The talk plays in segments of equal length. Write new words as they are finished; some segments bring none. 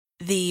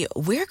The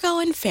We're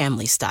Going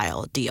Family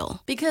Style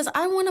deal. Because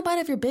I want a bite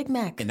of your Big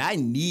Mac. And I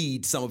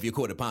need some of your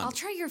Quarter Pounder. I'll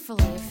try your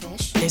filet of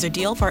fish. There's a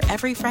deal for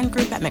every friend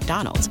group at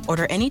McDonald's.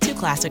 Order any two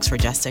classics for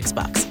just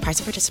 $6.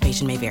 Price of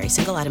participation may vary.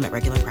 Single item at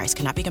regular price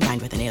cannot be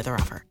combined with any other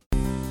offer.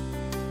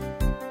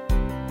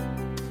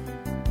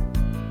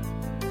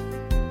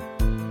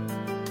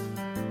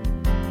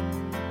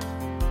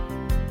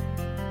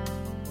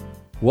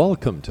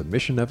 Welcome to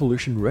Mission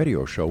Evolution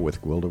Radio Show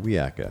with Gwilda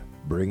Wiyaka,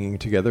 bringing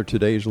together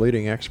today's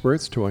leading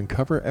experts to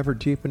uncover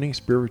ever-deepening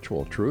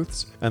spiritual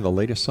truths and the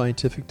latest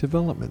scientific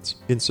developments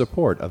in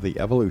support of the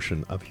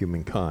evolution of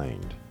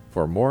humankind.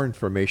 For more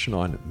information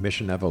on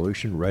Mission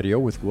Evolution Radio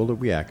with Gwilda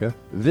Wiyaka,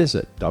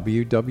 visit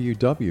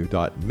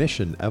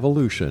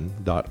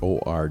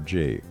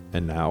www.missionevolution.org.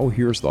 And now,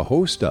 here's the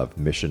host of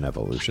Mission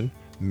Evolution,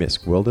 Miss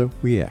Gwilda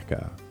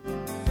Wiyaka.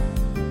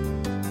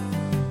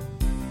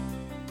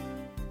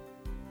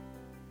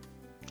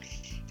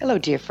 Hello,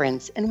 dear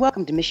friends, and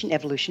welcome to Mission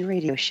Evolution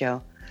Radio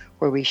Show,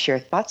 where we share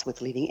thoughts with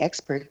leading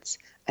experts,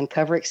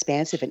 uncover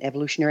expansive and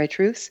evolutionary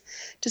truths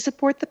to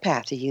support the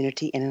path to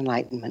unity and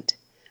enlightenment.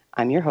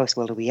 I'm your host,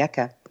 Gwilda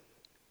Wiyaka.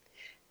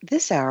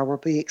 This hour, we'll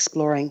be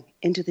exploring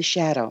Into the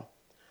Shadow,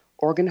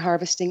 Organ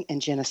Harvesting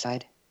and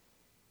Genocide.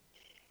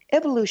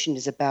 Evolution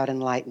is about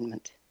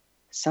enlightenment.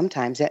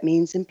 Sometimes that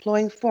means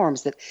employing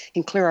forms that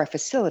can clear our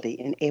facility,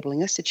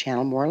 enabling us to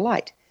channel more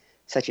light,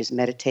 such as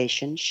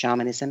meditation,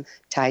 shamanism,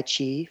 Tai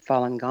Chi,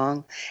 Falun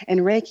Gong,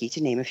 and Reiki,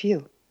 to name a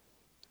few.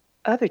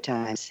 Other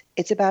times,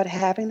 it's about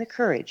having the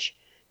courage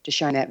to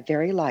shine that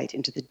very light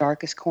into the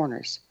darkest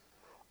corners,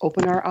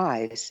 open our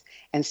eyes,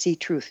 and see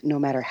truth no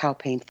matter how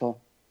painful.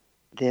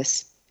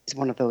 This is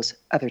one of those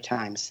other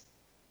times.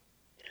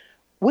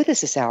 With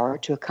us this hour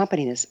to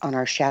accompany us on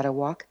our shadow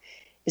walk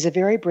is a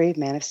very brave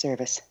man of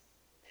service.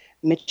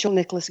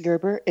 Nicholas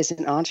Gerber is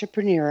an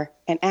entrepreneur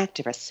and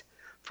activist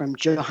from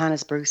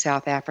Johannesburg,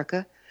 South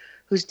Africa,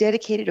 who's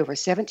dedicated over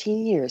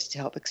 17 years to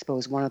help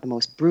expose one of the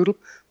most brutal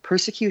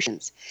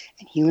persecutions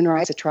and human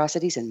rights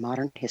atrocities in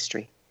modern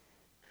history.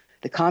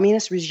 The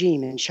communist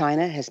regime in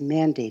China has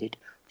mandated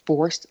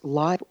forced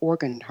live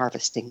organ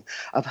harvesting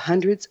of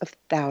hundreds of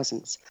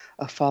thousands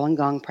of Falun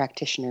Gong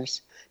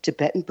practitioners,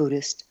 Tibetan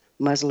Buddhists,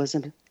 Muslims,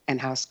 and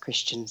house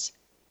Christians.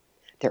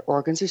 Their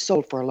organs are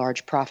sold for a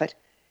large profit,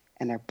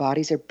 and their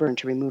bodies are burned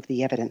to remove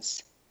the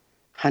evidence.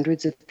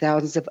 Hundreds of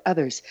thousands of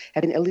others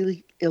have been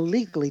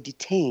illegally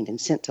detained and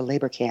sent to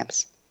labor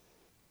camps.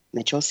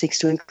 Mitchell seeks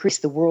to increase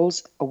the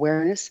world's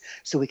awareness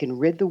so we can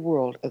rid the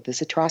world of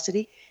this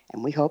atrocity,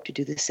 and we hope to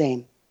do the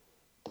same.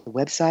 The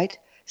website,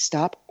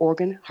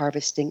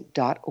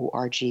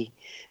 stoporganharvesting.org.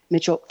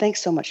 Mitchell,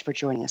 thanks so much for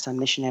joining us on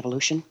Mission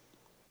Evolution.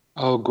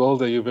 Oh,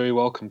 Gwilda, you're very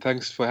welcome.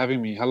 Thanks for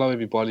having me. Hello,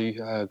 everybody.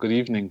 Good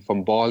evening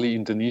from Bali,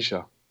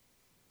 Indonesia.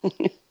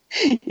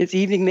 It's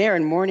evening there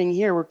and morning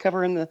here. We're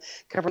covering the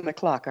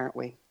clock, aren't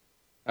we?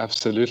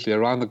 Absolutely,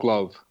 around the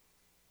globe.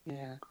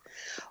 Yeah.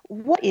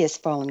 What is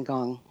Falun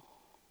Gong?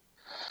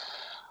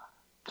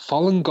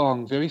 Falun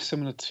Gong, very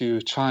similar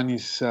to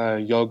Chinese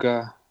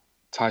yoga,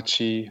 Tai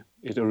Chi.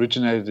 It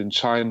originated in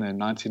China in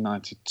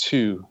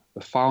 1992.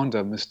 The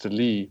founder, Mr.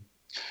 Li,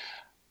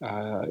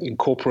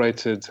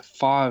 incorporated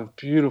 5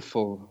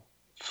 beautiful,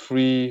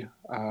 free,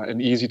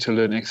 and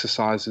easy-to-learn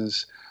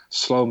exercises,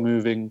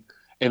 slow-moving,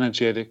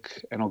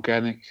 energetic and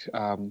organic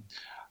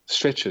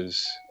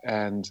stretches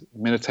and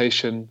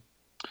meditation,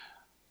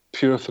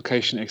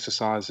 purification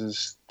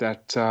exercises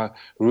that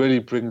really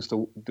brings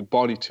the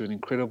body to an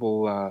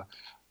incredible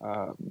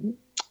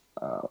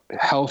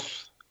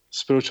health,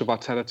 spiritual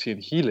vitality,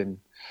 and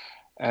healing.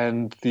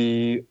 And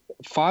the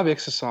 5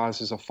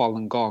 exercises of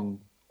Falun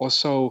Gong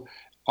also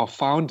are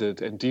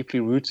founded and deeply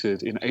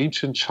rooted in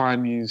ancient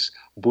Chinese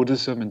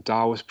Buddhism and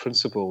Taoist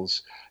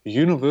principles,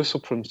 universal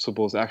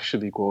principles,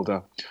 actually,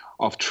 Gwilda,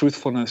 of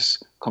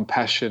truthfulness,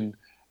 compassion,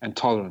 and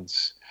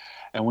tolerance.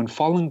 And when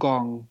Falun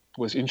Gong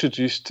was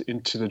introduced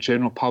into the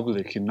general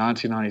public in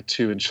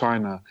 1992 in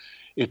China,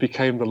 it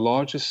became the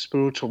largest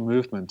spiritual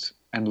movement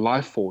and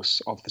life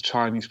force of the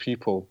Chinese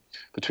people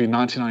between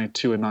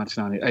 1992 and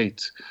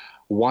 1998.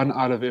 1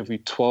 out of every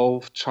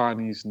 12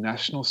 Chinese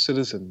national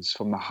citizens,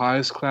 from the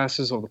highest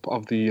classes of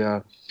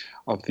the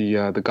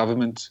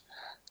government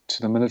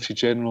to the military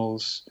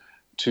generals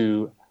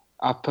to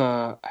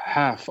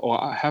half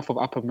of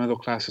upper middle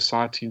class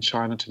society in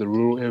China to the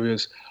rural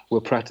areas, were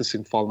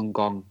practicing Falun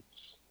Gong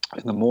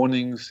in the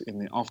mornings, in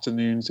the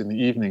afternoons, in the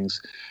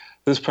evenings.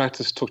 This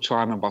practice took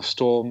China by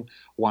storm,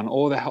 won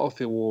all the health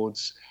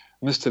awards.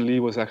 Mr. Li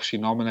was actually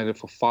nominated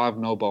for 5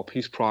 Nobel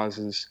Peace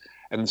Prizes,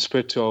 and then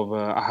spread to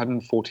over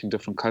 114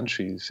 different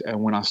countries.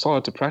 And when I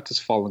started to practice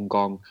Falun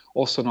Gong,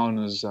 also known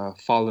as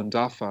Falun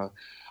Dafa,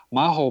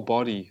 my whole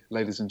body,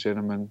 ladies and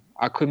gentlemen,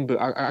 I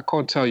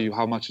can't tell you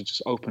how much it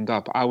just opened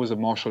up. I was a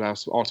martial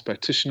arts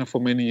practitioner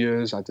for many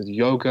years. I did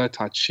yoga,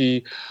 Tai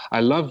Chi. I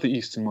love the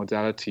Eastern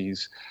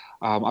modalities.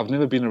 I've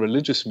never been a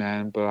religious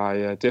man, but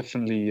I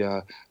definitely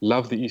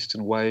love the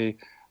Eastern way.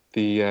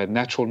 the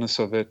naturalness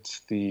of it,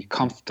 the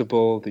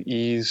comfortable, the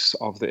ease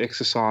of the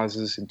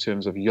exercises in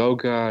terms of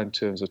yoga, in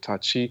terms of Tai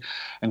Chi.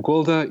 And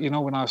Gwilda,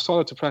 when I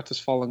started to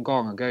practice Falun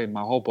Gong, again,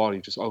 my whole body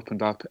just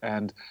opened up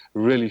and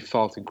really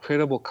felt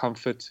incredible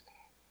comfort,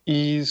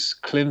 ease,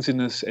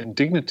 cleanliness, and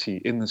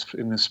dignity in this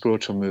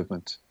spiritual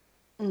movement.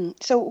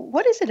 So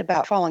what is it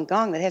about Falun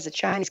Gong that has a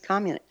Chinese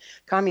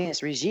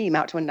communist regime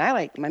out to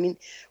annihilate them? I mean,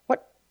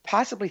 what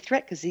possibly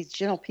threat could these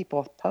gentle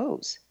people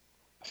pose?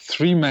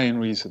 Three main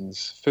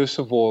reasons. First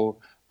of all,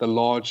 the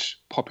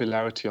large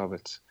popularity of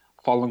it.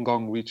 Falun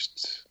Gong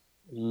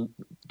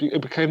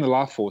it became the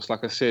life force.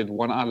 Like I said,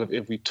 1 out of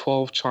every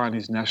 12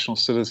 Chinese national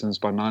citizens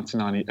by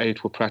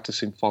 1998 were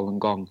practicing Falun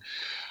Gong.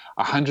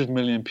 100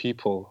 million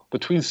people,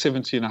 between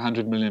 70 and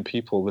 100 million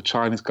people, the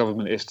Chinese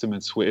government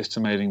estimates were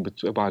estimating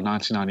by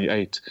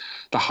 1998.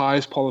 The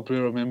highest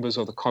Politburo members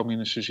of the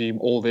communist regime,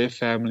 all their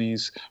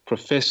families,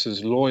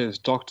 professors, lawyers,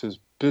 doctors,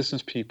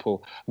 business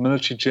people,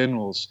 military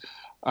generals,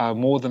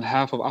 more than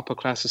half of upper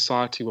class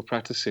society were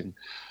practicing.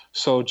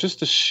 So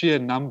just the sheer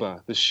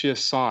number, the sheer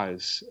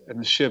size, and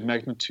the sheer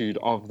magnitude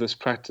of this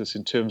practice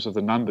in terms of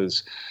the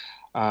numbers,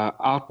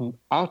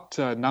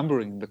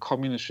 outnumbering the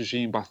communist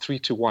regime by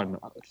 3-1.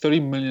 30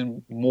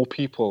 million more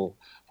people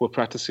were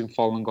practicing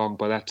Falun Gong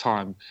by that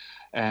time.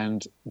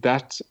 And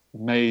that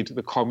made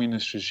the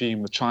communist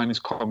regime, the Chinese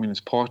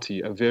Communist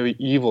Party, a very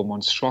evil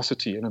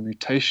monstrosity and a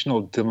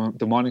mutational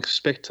demonic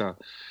specter,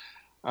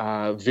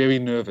 very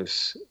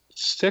nervous.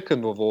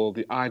 Second of all,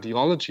 the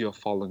ideology of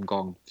Falun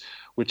Gong,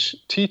 which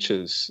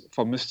teaches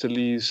from Mr.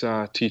 Lee's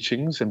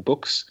teachings and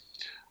books,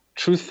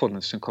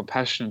 truthfulness and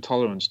compassion and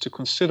tolerance, to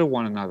consider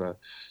one another,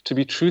 to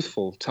be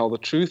truthful, tell the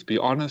truth, be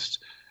honest,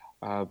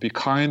 be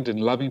kind and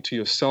loving to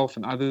yourself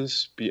and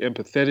others, be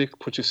empathetic,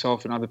 put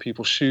yourself in other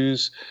people's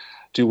shoes,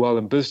 do well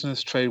in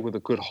business, trade with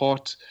a good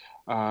heart,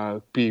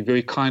 be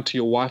very kind to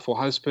your wife or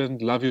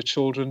husband, love your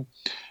children,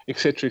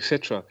 etc.,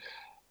 etc.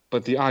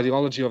 But the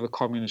ideology of the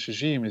communist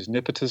regime is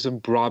nepotism,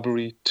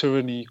 bribery,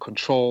 tyranny,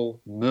 control,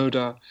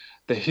 murder.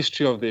 The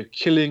history of their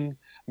killing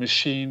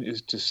machine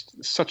is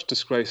just such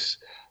disgrace.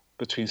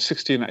 Between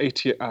 60 and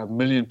 80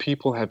 million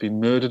people have been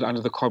murdered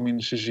under the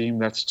communist regime.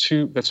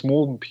 That's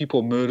more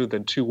people murdered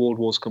than 2 world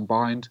wars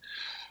combined.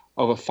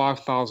 Over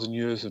 5,000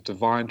 years of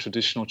divine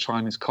traditional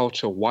Chinese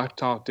culture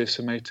wiped out,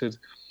 decimated.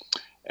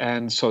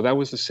 And so that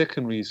was the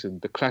second reason,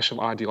 the clash of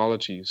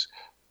ideologies,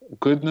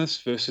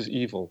 goodness versus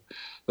evil.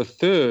 The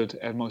third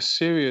and most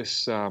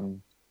serious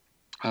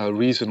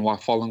reason why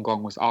Falun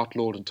Gong was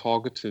outlawed and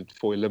targeted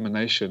for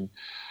elimination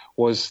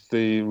was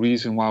the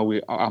reason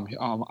why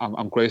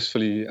I'm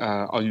gracefully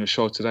on your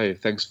show today.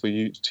 Thanks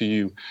to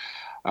you.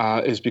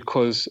 Is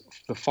because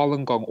the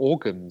Falun Gong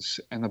organs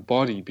and the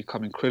body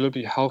become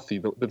incredibly healthy.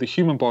 The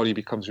human body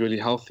becomes really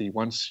healthy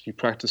once you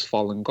practice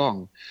Falun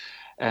Gong.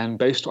 And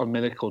based on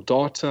medical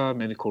data,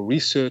 medical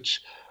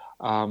research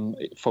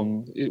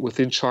from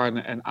within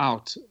China and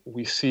out,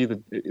 we see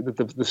the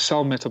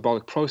cell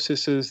metabolic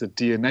processes, the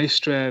DNA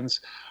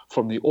strands,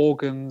 from the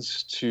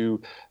organs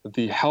to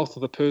the health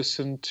of the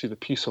person, to the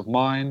peace of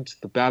mind,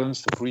 the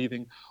balance, the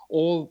breathing,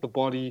 all the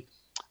body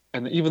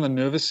and even the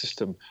nervous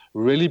system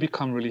really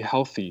become really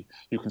healthy.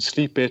 You can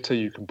sleep better,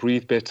 you can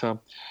breathe better.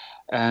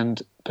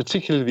 And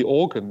particularly the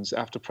organs,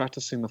 after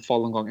practicing the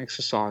Falun Gong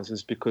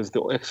exercises, because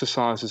the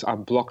exercises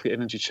unblock the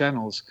energy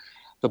channels,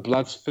 the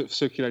blood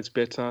circulates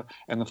better,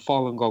 and the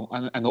Falun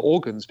Gong and the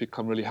organs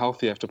become really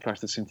healthy after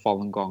practicing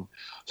Falun Gong.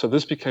 So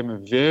this became a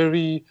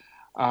very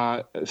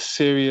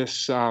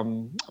serious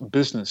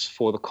business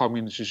for the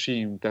communist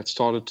regime that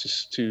started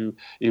to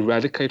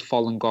eradicate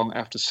Falun Gong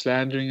after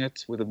slandering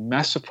it with a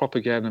massive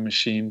propaganda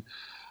machine,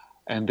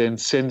 and then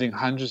sending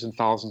hundreds and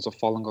thousands of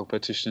Falun Gong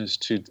practitioners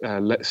to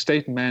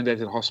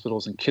state-mandated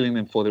hospitals and killing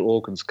them for their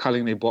organs,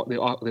 culling their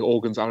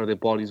organs out of their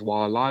bodies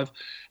while alive,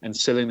 and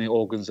selling their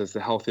organs as the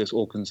healthiest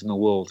organs in the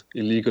world,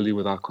 illegally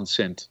without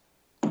consent.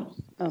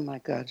 Oh my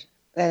God,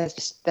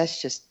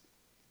 that's just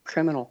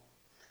criminal.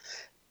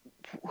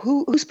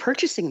 Who's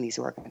purchasing these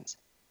organs?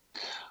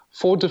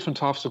 4 different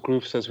types of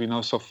groups, as we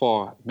know so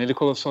far: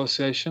 medical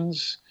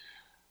associations,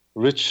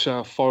 rich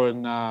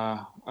foreign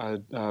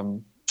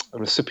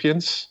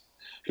recipients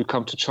who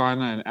come to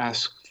China and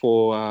ask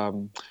for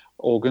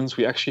organs.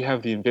 We actually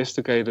have the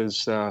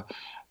investigators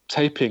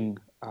taping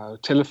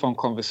telephone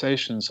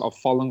conversations of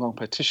Falun Gong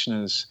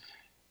practitioners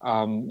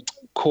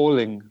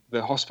calling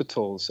the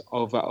hospitals,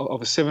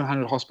 over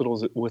 700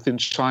 hospitals within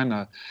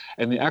China,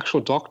 and the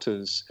actual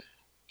doctors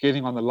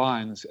getting on the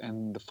lines,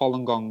 and the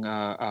Falun Gong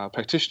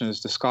practitioners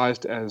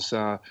disguised as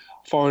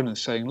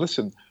foreigners saying,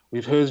 "Listen,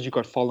 we've heard you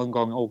got Falun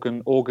Gong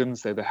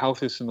organs, they're the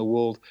healthiest in the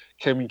world,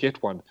 can we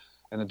get one?"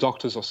 And the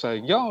doctors are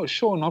saying, "Yeah,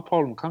 sure, no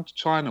problem, come to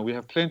China, we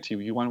have plenty.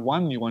 You want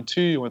 1, you want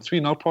 2, you want 3,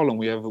 no problem,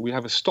 we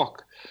have a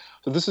stock."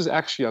 So this is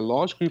actually a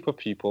large group of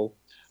people,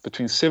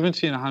 between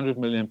 70 and 100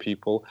 million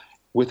people,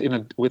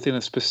 within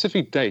a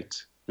specific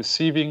date,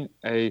 receiving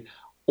a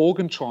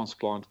organ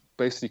transplant,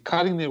 basically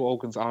cutting their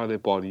organs out of their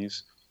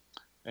bodies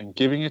and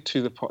giving it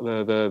to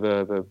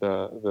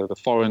the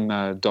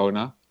foreign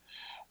donor,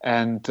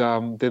 And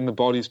then the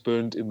bodies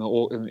burned in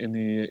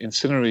the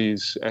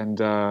incineries and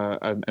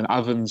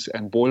ovens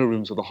and boiler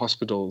rooms of the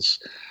hospitals.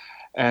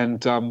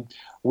 And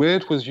where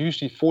it was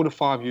usually 4 to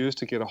 5 years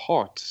to get a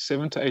heart,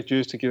 7 to 8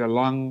 years to get a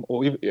lung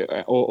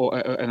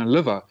and a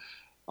liver,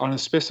 on a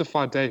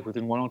specified date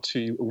within 1 or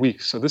 2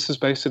 weeks. So this is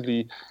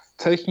basically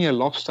taking a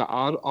lobster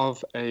out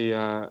of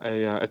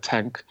a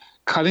tank,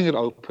 cutting it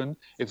open.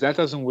 If that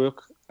doesn't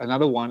work,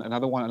 another one,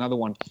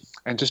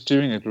 and just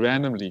doing it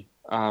randomly.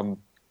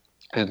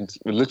 And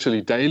literally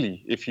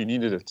daily, if you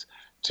needed it,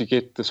 to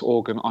get this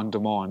organ on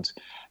demand.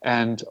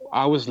 And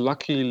I was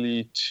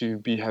lucky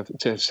to have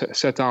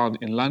sat down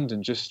in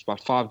London just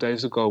about 5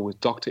 days ago with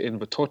Dr.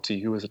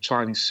 Enver-Tohti, who was a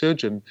Chinese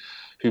surgeon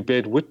who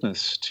bared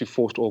witness to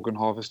forced organ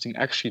harvesting,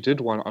 actually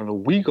did one on a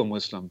Uighur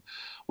Muslim,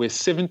 where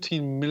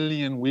 17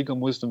 million Uighur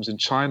Muslims in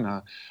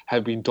China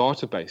have been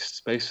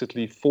databased,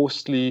 basically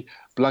forcibly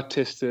blood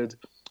tested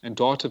and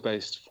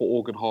databased for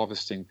organ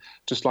harvesting,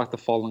 just like the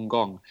Falun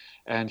Gong.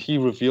 And he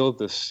revealed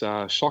this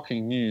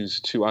shocking news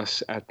to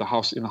us in the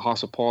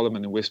House of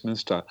Parliament in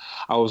Westminster.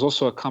 I was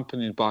also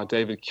accompanied by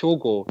David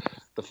Kilgour,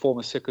 the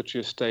former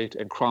Secretary of State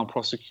and Crown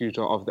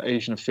Prosecutor of the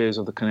Asian Affairs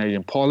of the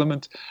Canadian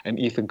Parliament, and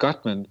Ethan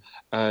Gutman,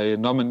 a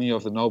nominee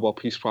of the Nobel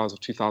Peace Prize of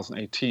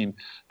 2018.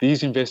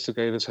 These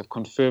investigators have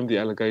confirmed the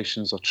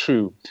allegations are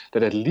true,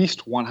 that at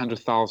least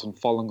 100,000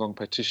 Falun Gong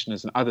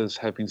practitioners and others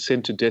have been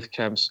sent to death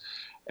camps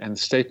and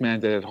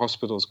state-mandated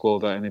hospitals,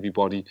 Gwilda, and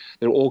everybody,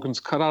 their organs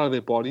cut out of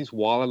their bodies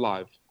while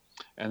alive,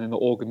 and then the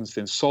organs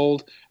then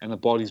sold, and the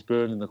bodies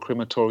burned in the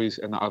crematories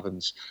and the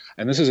ovens.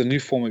 And this is a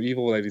new form of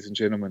evil, ladies and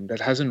gentlemen, that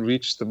hasn't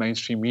reached the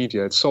mainstream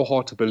media. It's so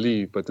hard to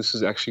believe, but this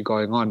is actually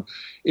going on.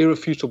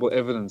 Irrefutable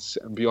evidence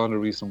and beyond a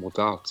reasonable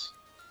doubt.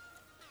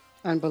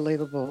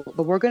 Unbelievable.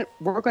 But we're going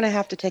to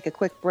have to take a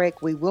quick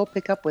break. We will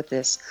pick up with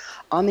this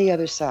on the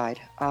other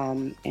side.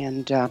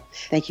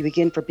 Thank you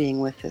again for being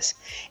with us.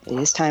 It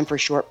is time for a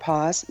short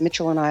pause.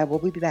 Mitchell and I will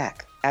be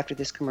back after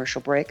this commercial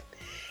break.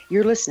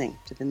 You're listening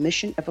to the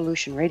Mission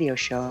Evolution Radio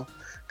Show,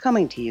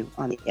 coming to you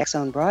on the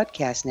X-Zone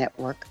Broadcast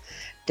Network,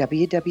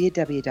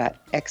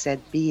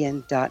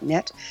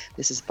 www.xzbn.net.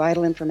 This is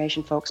vital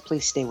information, folks.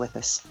 Please stay with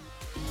us.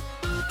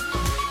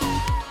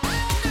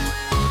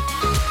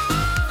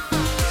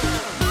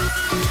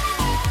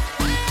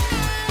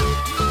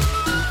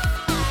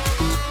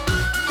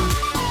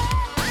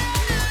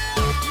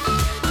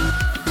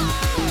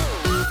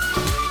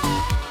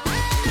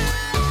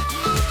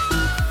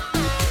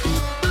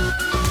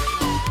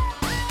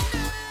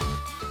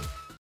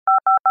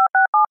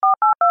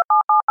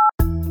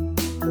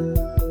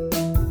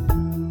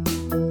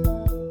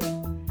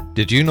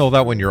 Did you know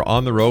that when you're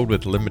on the road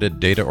with limited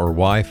data or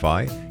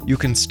Wi-Fi, you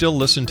can still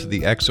listen to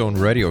the X-Zone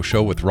Radio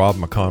Show with Rob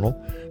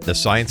McConnell, The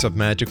Science of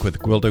Magic with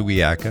Gwilda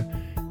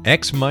Wiyaka,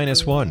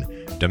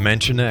 X-1,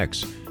 Dimension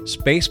X,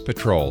 Space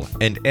Patrol,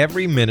 and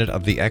every minute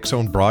of the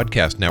X-Zone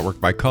Broadcast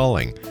Network by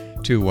calling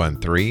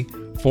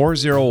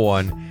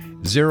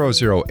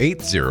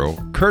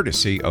 213-401-0080,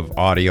 courtesy of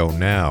Audio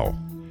Now.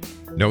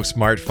 No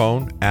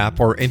smartphone, app,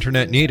 or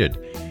internet needed.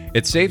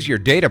 It saves your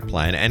data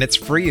plan, and it's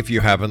free if you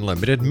have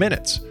unlimited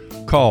minutes.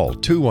 Call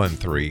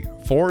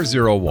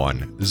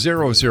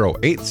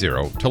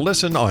 213-401-0080 to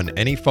listen on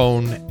any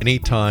phone,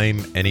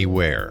 anytime,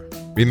 anywhere.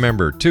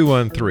 Remember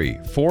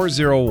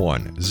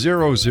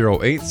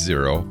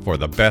 213-401-0080 for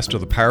the best of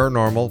the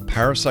paranormal,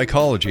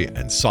 parapsychology,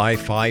 and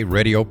sci-fi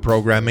radio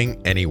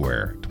programming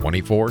anywhere,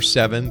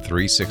 24/7,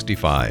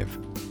 365.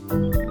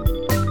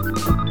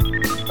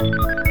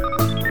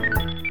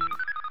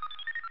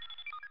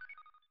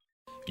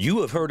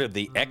 You have heard of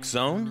the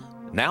X-Zone?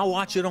 Now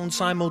watch it on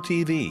Simul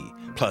TV.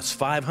 Plus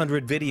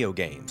 500 video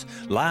games,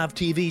 live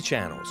TV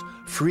channels,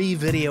 free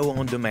video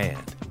on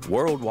demand,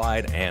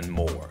 worldwide, and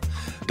more.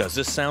 Does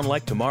this sound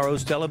like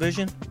tomorrow's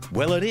television?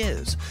 Well, it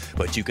is,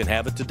 but you can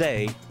have it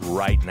today,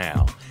 right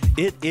now.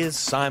 It is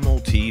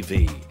Simul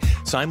TV.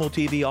 Simul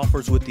TV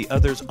offers what the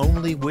others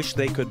only wish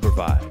they could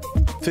provide.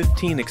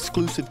 15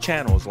 exclusive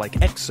channels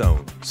like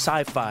X-Zone,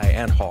 Sci-Fi,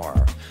 and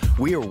Horror.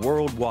 We are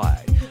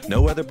worldwide.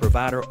 No other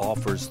provider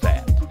offers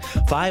that.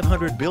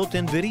 500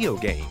 built-in video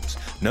games.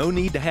 No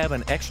need to have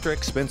an extra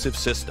expensive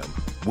system.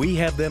 We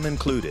have them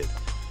included.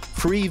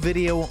 Free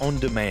video on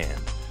demand.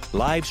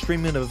 Live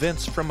streaming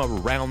events from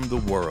around the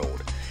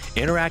world.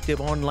 Interactive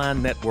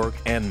online network,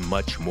 and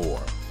much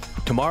more.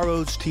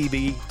 Tomorrow's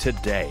TV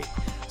today.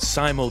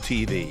 Simul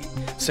TV.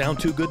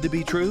 Sound too good to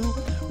be true?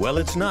 Well,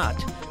 it's not.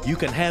 You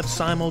can have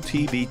Simul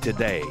TV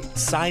today.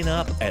 Sign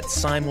up at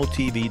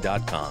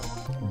simultv.com.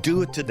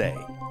 Do it today.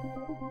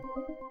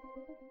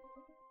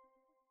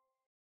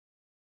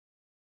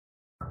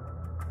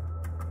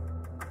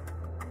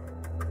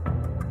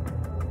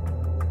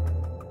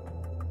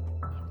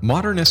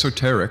 Modern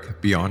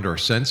Esoteric, Beyond Our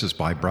Senses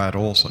by Brad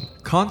Olson,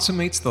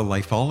 consummates the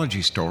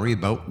lifeology story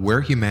about where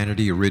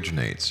humanity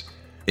originates.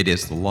 It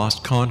is the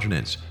lost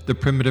continents, the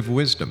primitive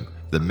wisdom,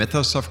 the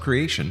mythos of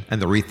creation,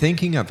 and the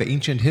rethinking of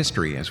ancient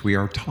history as we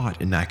are taught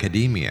in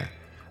academia.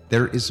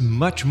 There is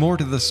much more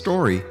to the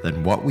story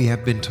than what we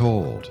have been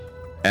told.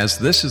 As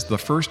this is the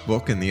first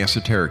book in the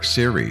esoteric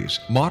series,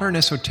 modern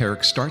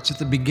esoteric starts at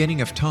the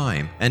beginning of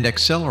time and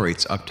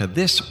accelerates up to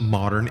this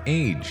modern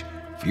age.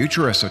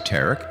 Future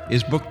Esoteric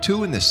is book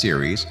 2 in the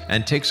series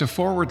and takes a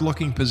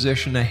forward-looking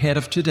position ahead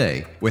of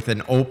today with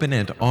an open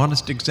and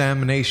honest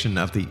examination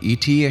of the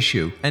ET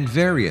issue and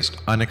various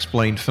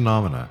unexplained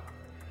phenomena.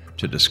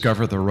 To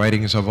discover the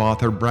writings of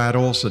author Brad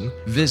Olson,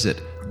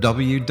 visit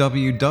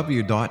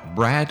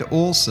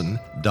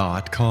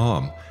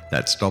www.bradolson.com.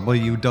 That's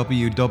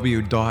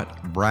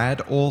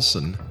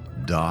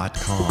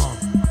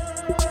www.bradolson.com.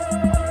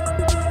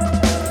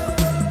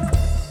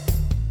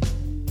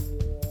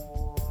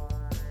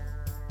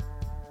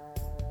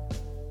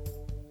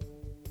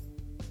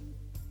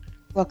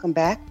 Welcome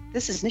back.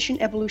 This is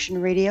Mission Evolution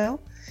Radio,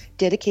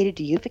 dedicated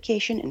to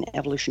unification and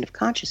evolution of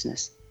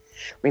consciousness.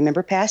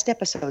 Remember, past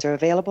episodes are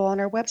available on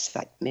our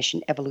website,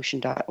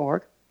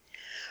 missionevolution.org.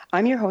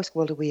 I'm your host,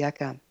 Gwilda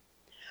Wiyaka.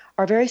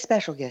 Our very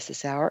special guest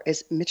this hour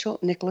is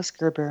Nicholas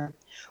Gerber.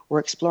 We're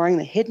exploring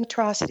the hidden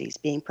atrocities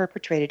being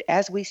perpetrated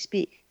as we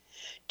speak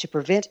to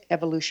prevent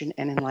evolution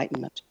and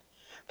enlightenment.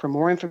 For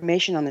more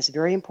information on this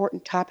very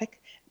important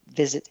topic,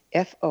 visit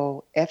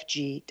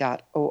fofg.org.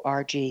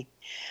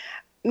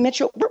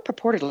 Mitchell, we're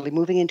purportedly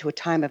moving into a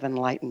time of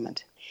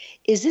enlightenment.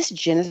 Is this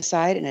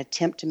genocide an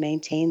attempt to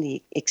maintain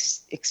the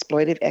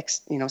exploitive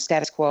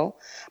status quo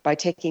by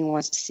taking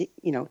out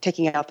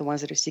the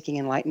ones that are seeking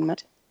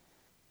enlightenment?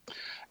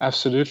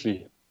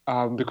 Absolutely,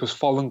 because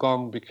Falun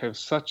Gong became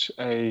such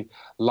a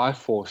life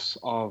force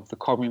of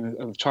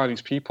the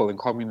Chinese people in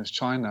communist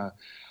China.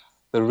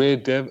 The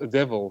red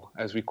devil,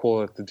 as we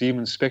call it, the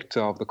demon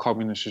specter of the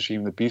communist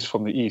regime, the beast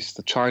from the east,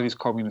 the Chinese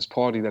Communist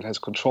Party that has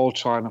controlled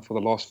China for the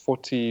last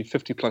 50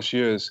 plus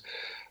years,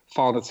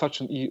 found it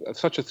such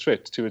a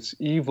threat to its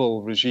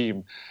evil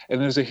regime.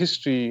 And there's a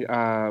history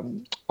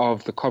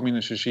of the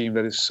communist regime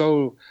that is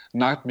so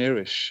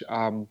nightmarish.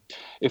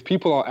 If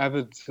people are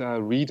avid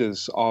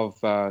readers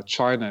of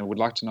China and would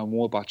like to know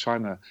more about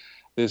China,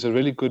 there's a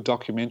really good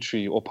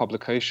documentary or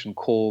publication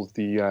called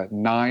the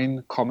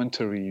 9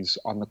 Commentaries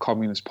on the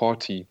Communist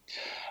Party.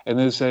 And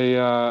there's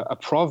a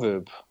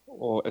proverb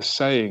or a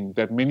saying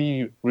that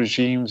many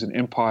regimes and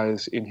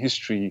empires in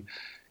history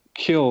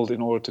killed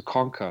in order to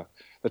conquer.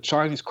 The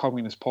Chinese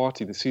Communist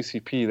Party, the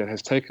CCP, that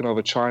has taken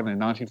over China in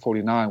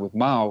 1949 with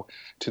Mao,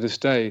 to this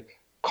day,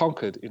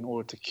 conquered in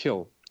order to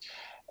kill.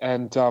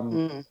 And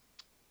to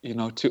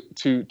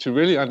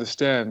really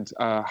understand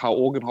how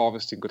organ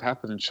harvesting could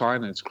happen in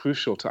China, it's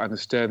crucial to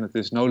understand that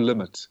there's no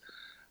limit,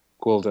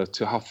 Gwilda,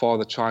 to how far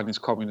the Chinese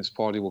Communist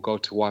Party will go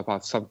to wipe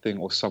out something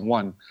or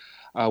someone.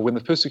 When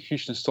the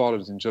persecution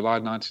started in July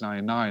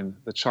 1999,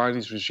 the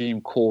Chinese regime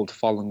called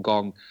Falun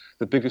Gong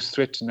the biggest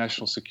threat to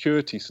national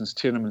security since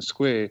Tiananmen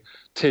Square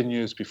 10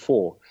 years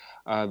before.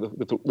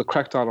 The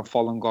crackdown on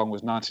Falun Gong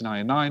was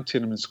 1999,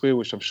 Tiananmen Square,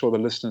 which I'm sure the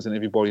listeners and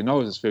everybody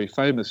knows is very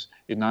famous,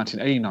 in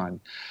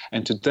 1989.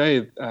 And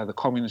today, the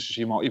communist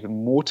regime are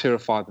even more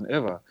terrified than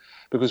ever,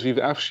 because we've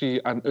actually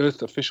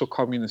unearthed official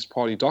Communist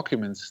Party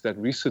documents that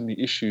recently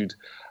issued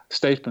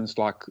statements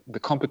like the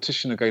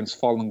competition against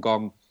Falun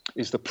Gong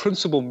is the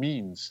principal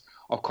means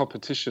of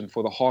competition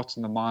for the hearts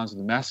and the minds of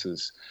the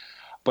masses.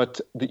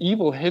 But the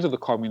evil head of the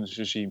communist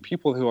regime,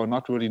 people who are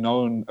not really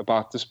known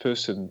about this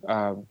person,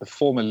 the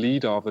former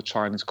leader of the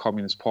Chinese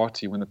Communist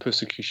Party when the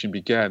persecution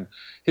began,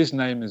 his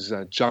name is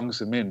Jiang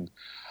Zemin,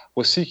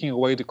 was seeking a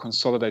way to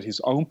consolidate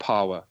his own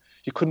power.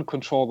 He couldn't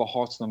control the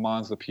hearts and the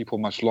minds of the people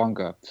much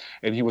longer.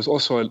 And he was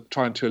also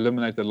trying to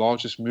eliminate the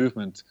largest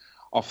movement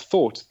of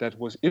thought that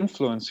was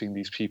influencing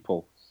these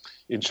people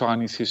in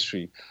Chinese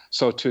history.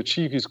 So to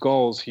achieve his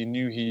goals, he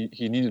knew he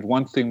needed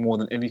one thing more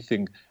than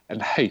anything, and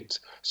hate.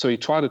 So he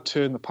tried to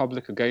turn the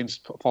public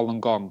against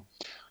Falun Gong.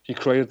 He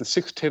created the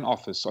 610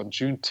 office on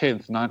June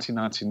 10th,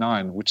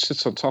 1999, which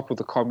sits on top of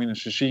the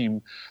communist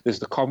regime. There's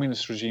the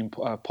communist regime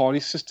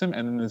party system,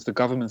 and then there's the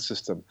government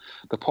system.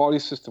 The party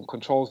system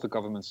controls the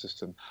government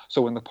system.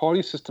 So when the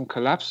party system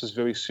collapses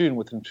very soon,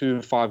 within 2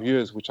 to 5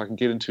 years, which I can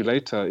get into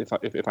later if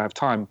I have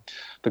time,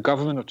 the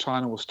government of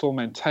China will still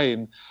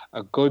maintain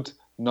a good,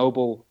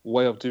 noble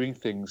way of doing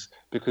things,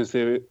 because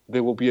there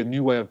will be a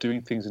new way of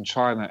doing things in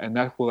China, and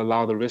that will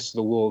allow the rest of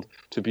the world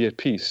to be at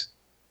peace.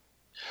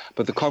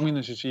 But the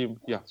communist regime,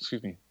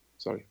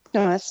 sorry.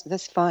 No,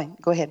 that's fine.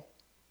 Go ahead.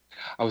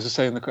 I was just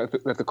saying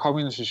that the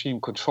communist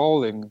regime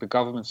controlling the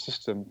government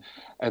system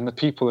and the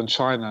people in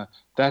China,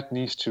 that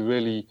needs to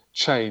really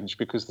change,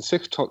 because the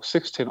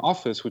 610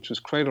 office, which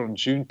was created on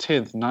June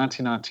 10th,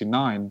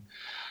 1999,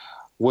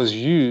 was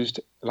used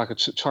like a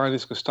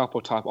Chinese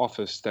Gestapo-type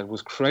office that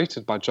was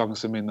created by Jiang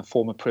Zemin, the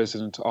former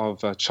president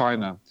of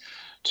China,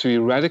 to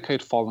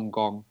eradicate Falun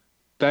Gong,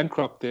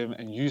 bankrupt them,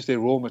 and use their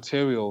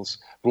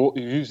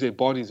use their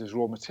bodies as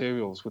raw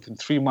materials within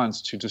 3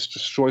 months to just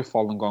destroy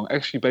Falun Gong,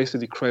 actually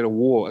basically create a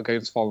war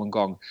against Falun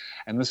Gong.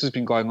 And this has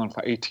been going on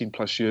for 18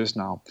 plus years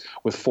now,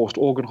 with forced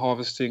organ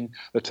harvesting.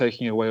 They're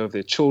taking away of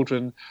their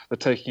children, they're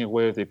taking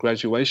away of their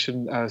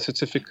graduation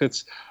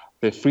certificates,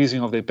 they're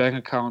freezing of their bank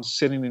accounts,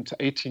 sending them to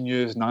 18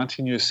 years,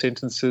 19 year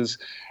sentences,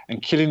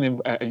 and killing them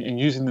and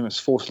using them as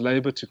forced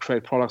labor to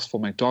create products for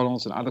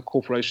McDonald's and other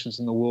corporations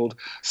in the world,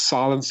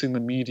 silencing the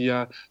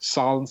media,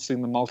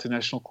 silencing the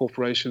multinational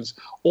corporations,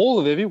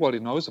 all that everybody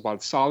knows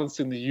about,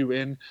 silencing the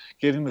UN,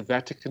 getting the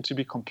Vatican to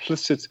be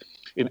complicit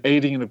in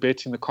aiding and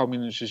abetting the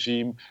communist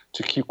regime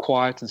to keep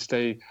quiet and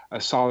stay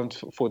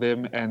silent for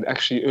them, and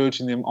actually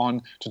urging them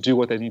on to do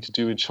what they need to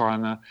do in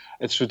China.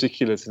 It's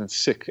ridiculous and it's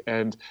sick.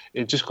 And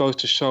it just goes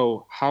to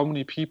show how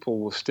many people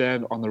will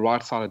stand on the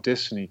right side of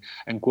destiny.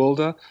 And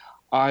Gwilda,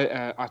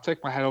 I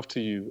take my hat off to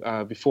you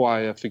before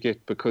I forget,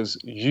 because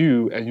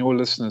you and your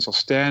listeners are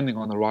standing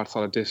on the right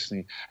side of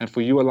destiny. And for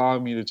you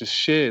allowing me to just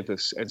share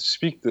this and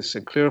speak this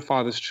and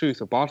clarify this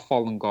truth about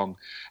Falun Gong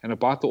and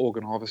about the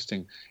organ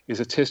harvesting is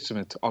a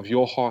testament of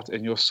your heart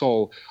and your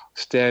soul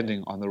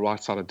standing on the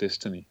right side of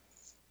destiny.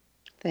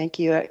 Thank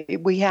you.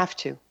 We have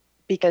to.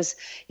 Because,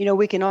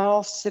 we can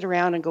all sit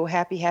around and go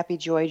happy, happy,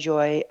 joy,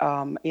 joy,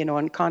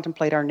 and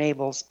contemplate our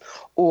navels.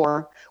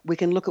 Or we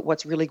can look at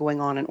what's really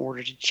going on in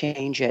order to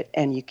change it.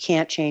 And you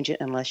can't change it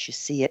unless you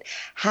see it.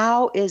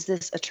 How is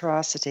this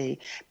atrocity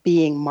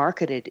being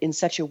marketed in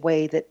such a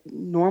way that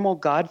normal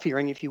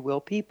God-fearing, if you will,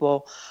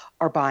 people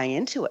are buying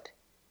into it?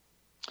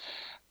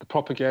 The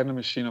propaganda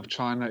machine of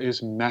China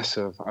is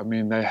massive. I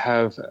mean, they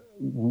have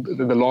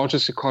the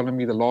largest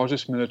economy, the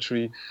largest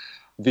military,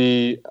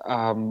 the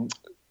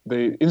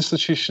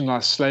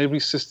institutionalized slavery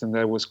system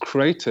that was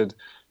created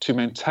to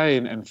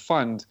maintain and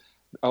fund,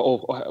 or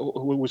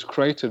was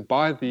created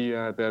by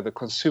the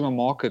consumer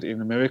market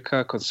in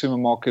America, consumer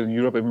market in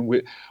Europe. I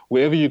mean,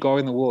 wherever you go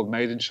in the world,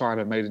 made in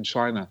China, made in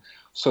China.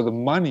 So the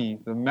money,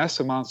 the mass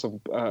amounts of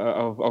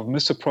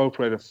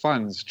misappropriated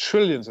funds,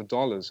 trillions of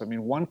dollars. I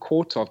mean,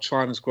 1/4 of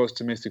China's gross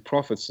domestic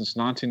profit since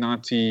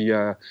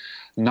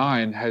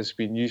 1999 has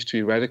been used to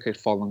eradicate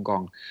Falun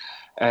Gong.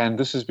 And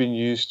this has been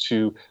used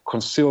to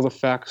conceal the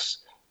facts,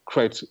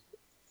 create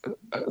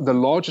the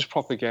largest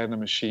propaganda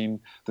machine,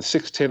 the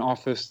 610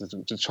 office,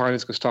 the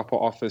Chinese Gestapo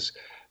office,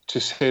 to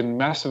send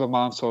massive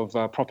amounts of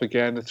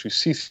propaganda through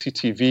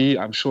CCTV.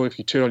 I'm sure if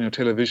you turn on your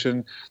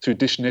television, through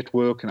Dish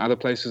Network and other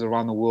places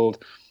around the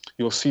world,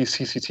 you'll see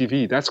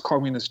CCTV. That's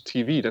communist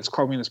TV. That's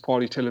Communist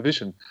Party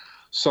television.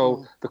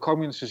 So the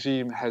communist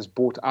regime has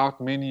bought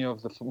out many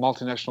of the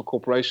multinational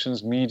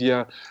corporations,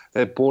 media.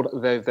 They've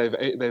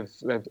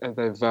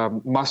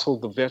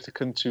muscled the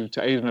Vatican to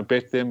aid and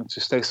abet them, to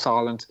stay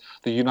silent.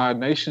 The United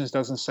Nations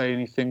doesn't say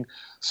anything.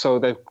 So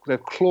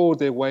they've clawed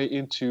their way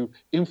into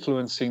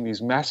influencing these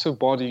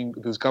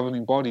these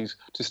governing bodies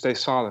to stay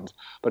silent.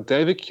 But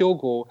David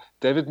Kilgour,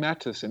 David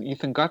Mattis, and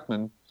Ethan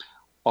Gutmann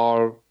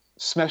are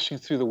smashing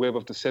through the web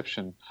of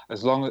deception,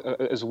 as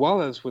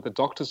well as with the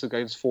Doctors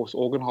Against Forced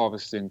Organ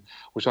Harvesting,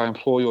 which I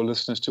implore your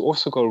listeners to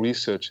also go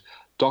research.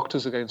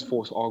 Doctors Against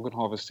Forced Organ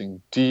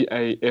Harvesting,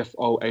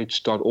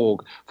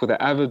 DAFOH.org, for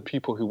the avid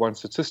people who want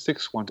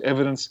statistics, want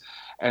evidence,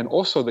 and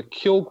also the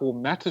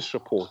Kilgour-Mattis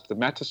report, the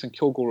Mattis and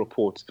Kilgour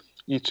report,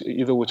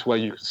 either which way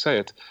you can say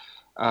it.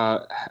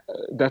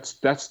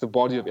 That's the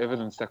body of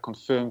evidence that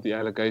confirmed the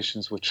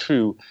allegations were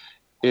true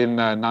in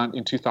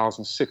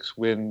 2006,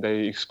 when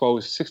they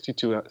exposed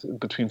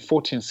between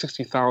 40 and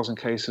 60,000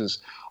 cases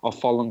of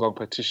Falun Gong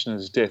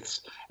practitioners'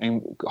 deaths,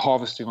 and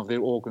harvesting of their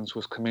organs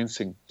was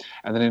commencing.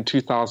 And then in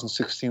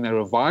 2016, they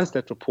revised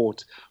that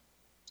report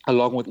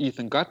along with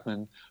Ethan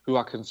Gutmann, who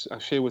I can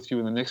share with you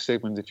in the next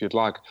segment if you'd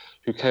like,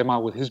 who came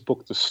out with his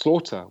book, The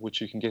Slaughter,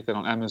 which you can get that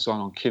on Amazon,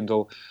 on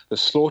Kindle. The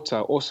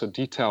Slaughter also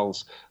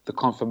details the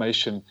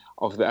confirmation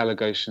of the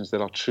allegations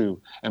that are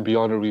true and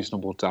beyond a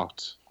reasonable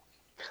doubt.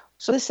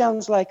 So this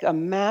sounds like a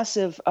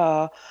massive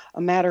a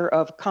matter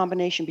of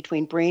combination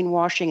between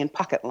brainwashing and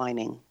pocket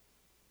lining.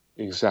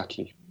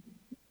 Exactly.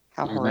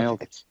 How You horrific.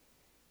 nailed it.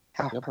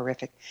 How Yep.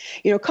 horrific.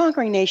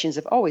 Conquering nations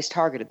have always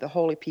targeted the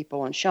holy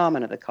people and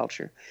shaman of the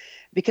culture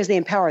because they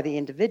empower the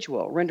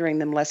individual, rendering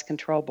them less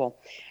controllable.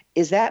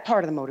 Is that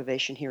part of the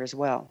motivation here as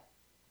well?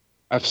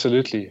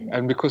 Absolutely.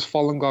 And because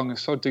Falun Gong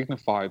is so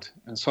dignified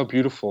and so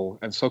beautiful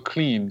and so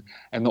clean,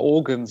 and the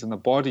organs and the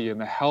body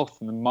and the health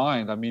and the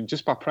mind, I mean,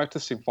 just by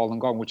practicing Falun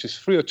Gong, which is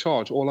free of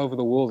charge all over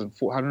the world in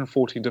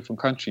 114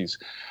 different countries,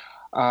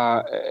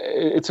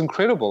 it's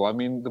incredible. I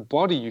mean, the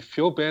body, you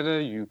feel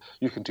better, you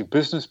can do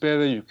business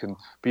better, you can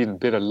be in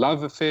better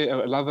love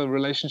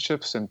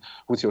relationships and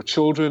with your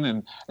children,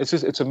 and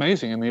it's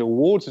amazing. And the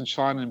awards in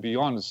China and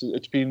beyond,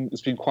 it's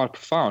been quite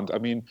profound. I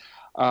mean,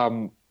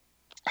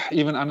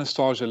 even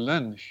Anastasia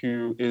Lin,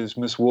 who is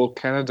Miss World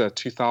Canada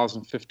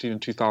 2015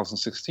 and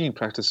 2016,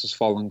 practices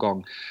Falun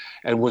Gong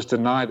and was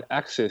denied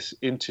access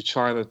into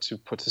China to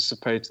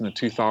participate in the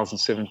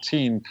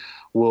 2017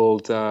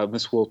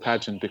 Miss World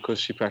pageant because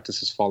she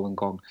practices Falun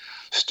Gong.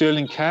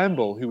 Sterling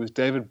Campbell, who was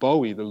David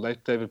Bowie, the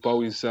late David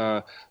Bowie's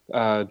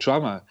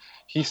drummer,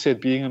 he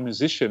said, being a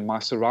musician, my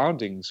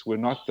surroundings were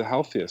not the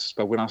healthiest.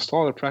 But when I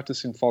started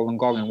practicing Falun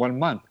Gong in 1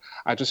 month,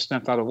 I just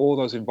snapped out of all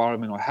those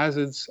environmental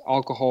hazards,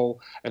 alcohol,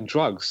 and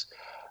drugs.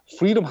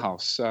 Freedom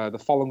House, the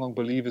Falun Gong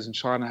believers in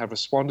China have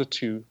responded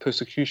to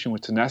persecution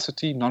with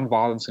tenacity,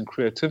 nonviolence, and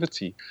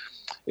creativity.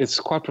 It's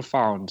quite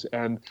profound.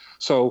 And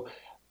so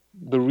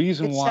the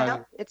reason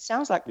why... It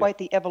sounds like quite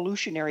the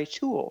evolutionary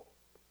tool.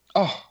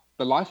 Oh,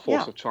 the life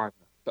force of China.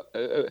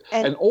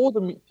 And all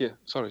the... Yeah,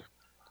 sorry.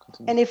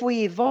 Continue. And if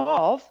we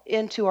evolve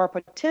into our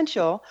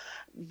potential,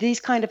 these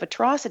kind of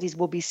atrocities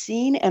will be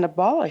seen and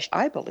abolished,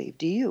 I believe.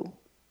 Do you?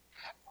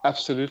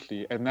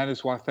 Absolutely. And that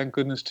is why, thank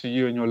goodness to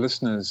you and your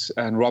listeners,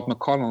 and Rob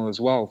McConnell as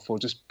well, for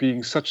just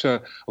being such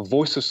a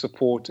voice of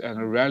support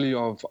and a rally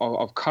of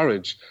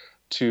courage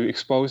to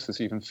expose this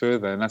even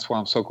further. And that's why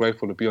I'm so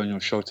grateful to be on your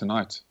show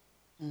tonight.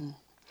 Mm.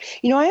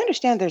 You know, I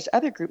understand there's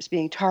other groups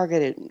being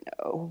targeted.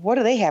 What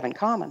do they have in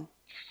common?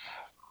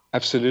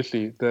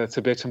 Absolutely. The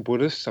Tibetan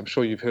Buddhists, I'm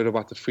sure you've heard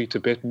about the Free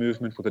Tibet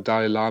movement with the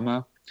Dalai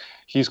Lama.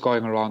 He's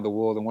going around the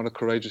world, and what a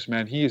courageous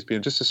man he has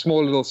been. Just a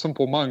small little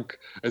simple monk,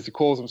 as he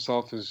calls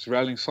himself, is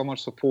rallying so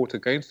much support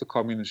against the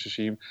communist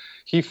regime.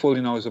 He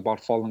fully knows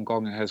about Falun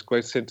Gong and has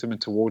great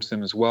sentiment towards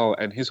them as well,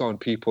 and his own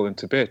people in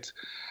Tibet.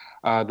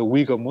 The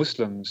Uighur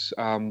Muslims,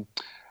 and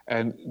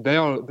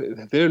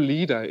their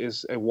leader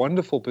is a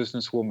wonderful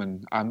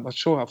businesswoman. I'm not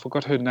sure, I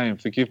forgot her name,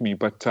 forgive me,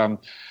 but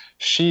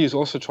she is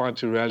also trying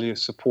to rally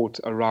support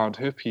around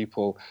her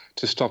people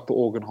to stop the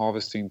organ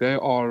harvesting. They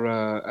are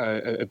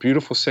a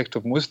beautiful sect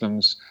of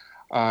Muslims,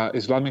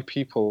 Islamic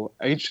people,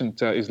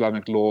 ancient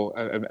Islamic law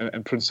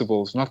and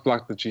principles, not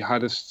like the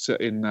jihadists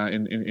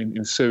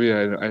in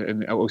Syria,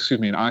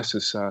 in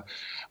ISIS,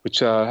 which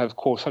have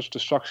caused such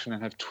destruction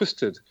and have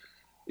twisted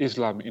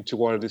Islam into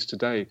what it is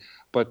today.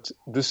 But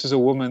this is a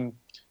woman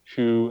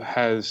who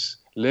has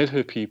led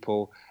her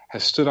people,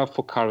 has stood up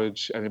for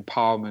courage and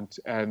empowerment,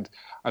 and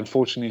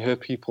unfortunately her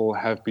people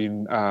have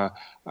been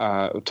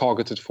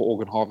targeted for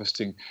organ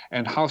harvesting,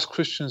 and house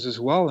Christians as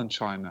well in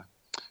China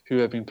who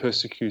have been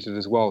persecuted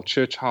as well.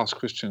 Church house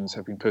Christians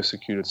have been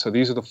persecuted. So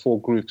these are the four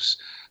groups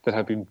that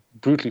have been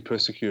brutally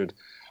persecuted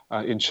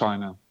in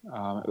China,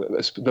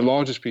 the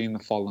largest being the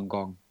Falun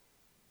Gong.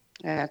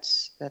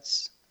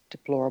 That's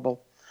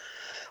deplorable.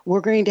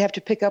 We're going to have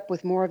to pick up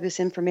with more of this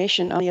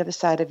information on the other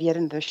side of yet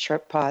another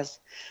short pause.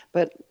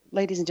 But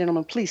ladies and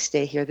gentlemen, please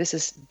stay here. This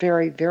is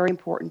very, very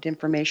important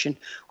information.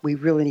 We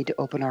really need to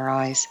open our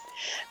eyes.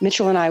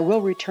 Mitchell and I will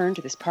return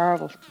to this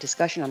powerful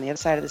discussion on the other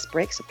side of this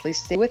break, so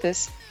please stay with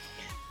us.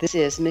 This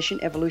is Mission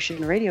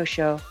Evolution Radio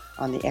Show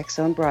on the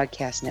X-Zone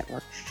Broadcast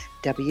Network,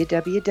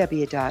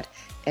 www.xzbn.net.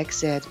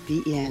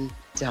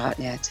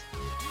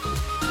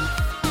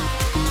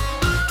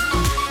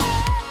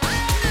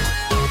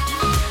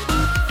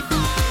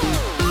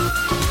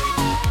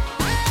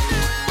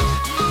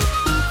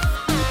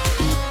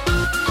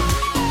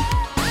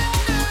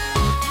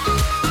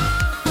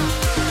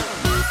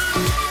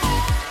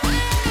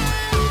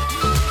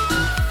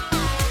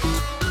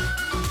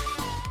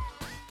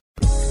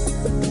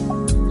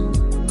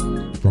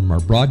 From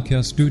our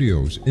broadcast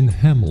studios in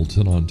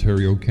Hamilton,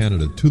 Ontario,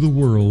 Canada, to the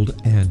world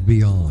and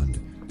beyond,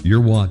 you're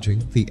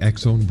watching the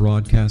X-Zone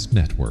Broadcast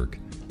Network,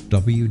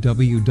 www.xzbn.net.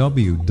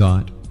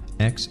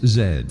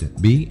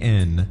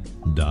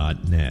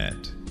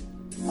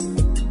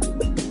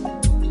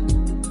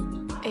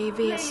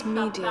 AVS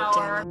Media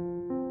Den.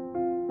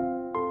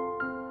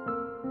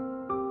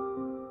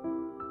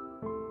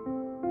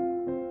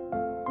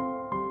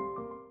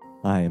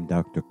 I am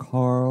Dr.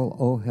 Carl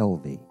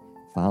O'Helvey,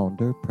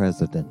 founder,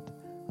 president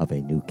of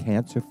a new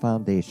cancer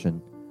foundation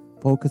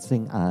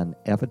focusing on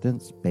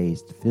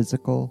evidence-based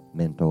physical,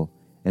 mental,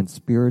 and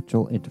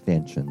spiritual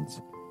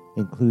interventions,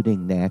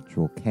 including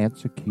natural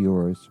cancer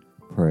cures,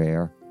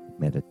 prayer,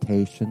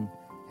 meditation,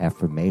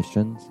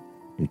 affirmations,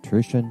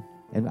 nutrition,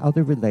 and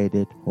other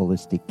related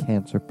holistic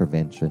cancer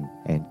prevention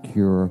and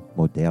cure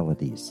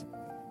modalities.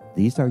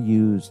 These are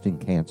used in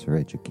cancer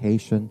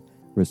education,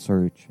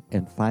 research,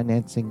 and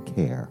financing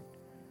care.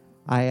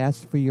 I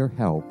ask for your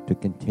help to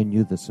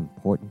continue this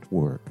important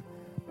work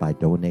by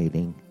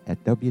donating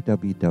at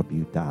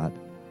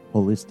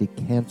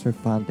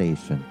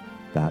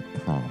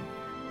www.holisticcancerfoundation.com.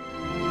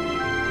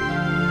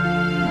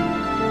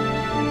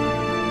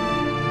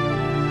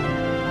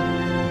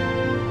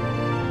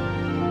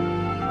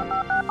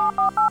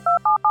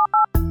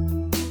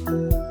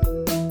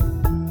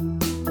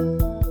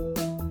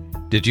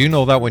 Did you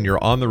know that when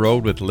you're on the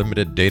road with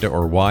limited data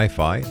or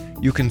Wi-Fi,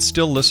 you can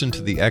still listen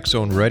to the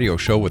X-Zone Radio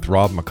Show with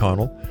Rob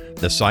McConnell,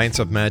 The Science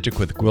of Magic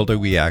with Gwilda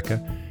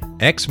Wiyaka,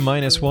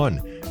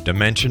 X-1,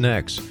 Dimension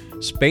X,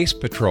 Space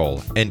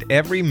Patrol, and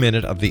every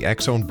minute of the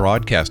X-Zone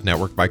Broadcast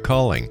Network by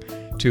calling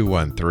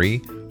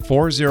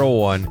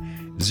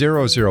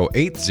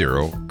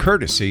 213-401-0080,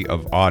 courtesy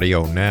of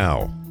Audio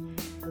Now.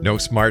 No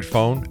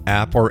smartphone,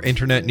 app, or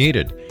internet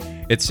needed.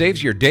 It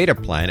saves your data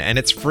plan, and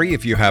it's free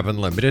if you have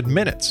unlimited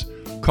minutes.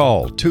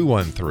 Call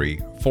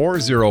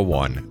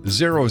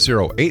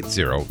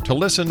 213-401-0080 to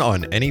listen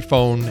on any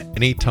phone,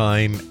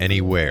 anytime,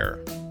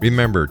 anywhere.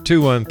 Remember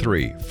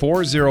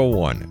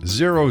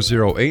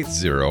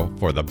 213-401-0080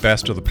 for the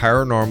best of the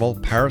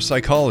paranormal,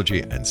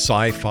 parapsychology, and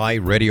sci-fi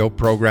radio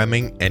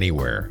programming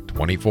anywhere,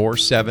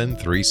 24/7,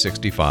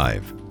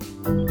 365.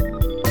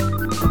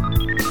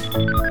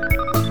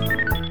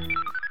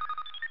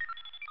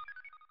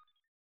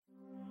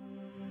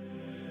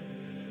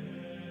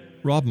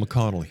 Rob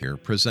McConnell here,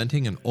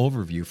 presenting an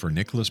overview for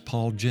Nicholas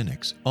Paul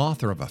Jennings,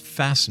 author of a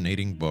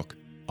fascinating book,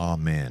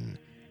 Amen.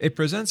 It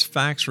presents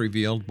facts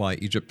revealed by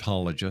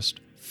Egyptologists,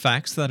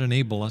 facts that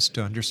enable us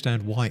to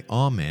understand why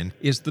Amen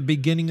is the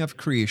beginning of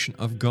creation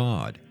of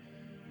God.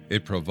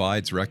 It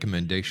provides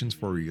recommendations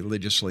for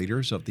religious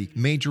leaders of the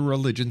major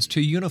religions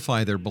to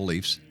unify their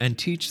beliefs and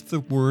teach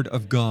the Word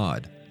of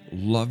God.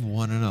 Love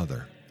one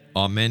another.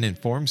 Amen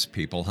informs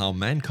people how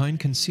mankind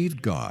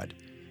conceived God.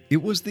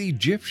 It was the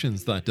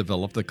Egyptians that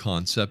developed the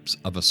concepts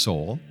of a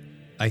soul,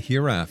 a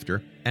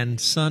hereafter,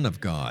 and Son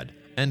of God.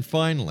 And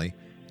finally,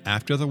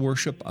 after the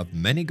worship of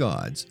many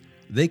gods,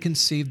 they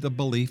conceived the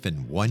belief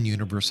in one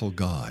universal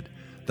God,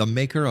 the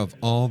maker of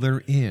all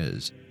there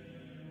is.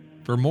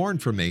 For more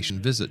information,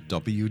 visit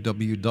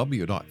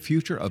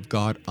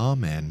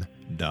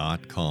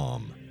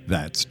www.futureofgodamen.com.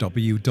 That's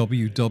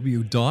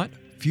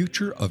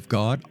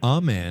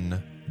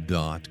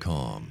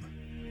www.futureofgodamen.com.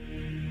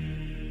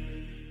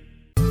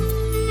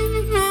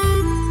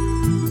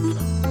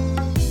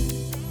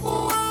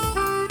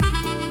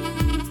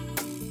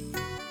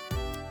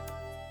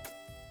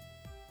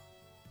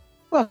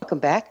 Welcome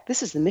back.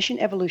 This is the Mission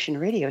Evolution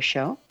Radio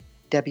Show,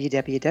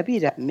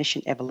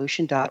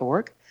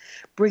 www.missionevolution.org,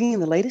 bringing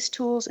the latest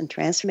tools and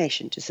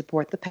transformation to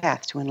support the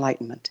path to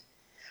enlightenment.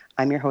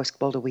 I'm your host,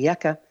 Gwilda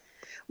Wiyaka.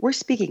 We're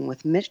speaking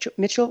with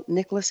Mitchell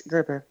Nicholas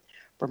Gerber.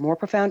 For more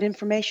profound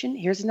information,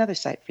 here's another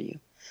site for you,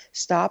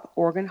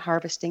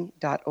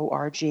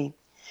 stoporganharvesting.org.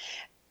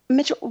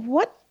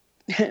 Mitchell,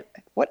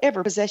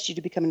 whatever possessed you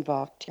to become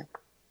involved here?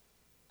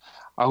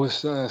 I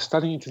was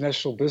studying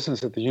international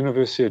business at the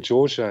University of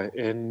Georgia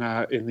in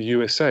the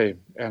USA,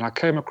 and I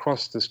came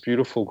across this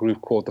beautiful group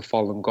called the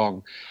Falun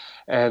Gong.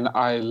 And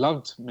I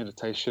loved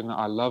meditation.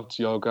 I loved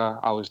yoga.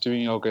 I was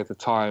doing yoga at the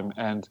time,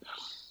 and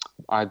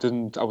I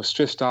was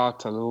stressed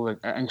out, a little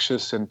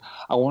anxious, and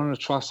I wanted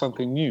to try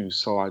something new.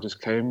 So I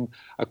just came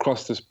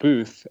across this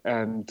booth,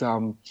 and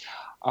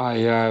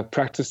I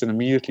practiced, and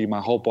immediately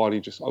my whole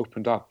body just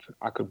opened up.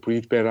 I could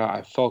breathe better.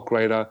 I felt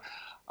greater.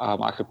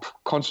 I could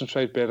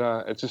concentrate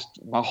better. It just,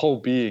 my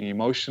whole being,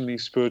 emotionally,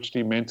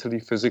 spiritually,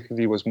 mentally,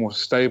 physically, was more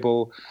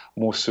stable,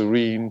 more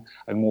serene,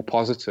 and more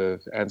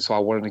positive. And so I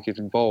wanted to get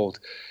involved.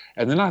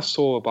 And then I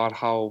saw about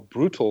how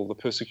brutal the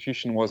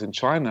persecution was in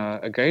China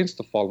against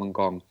the Falun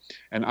Gong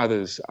and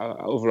others.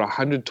 Over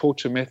 100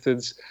 torture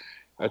methods,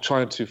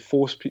 trying to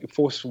force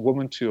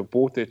women to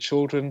abort their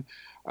children,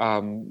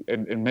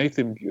 and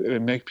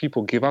make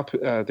people give up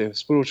their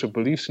spiritual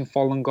beliefs in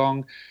Falun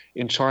Gong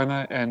in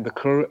China, and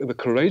the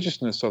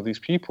courageousness of these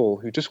people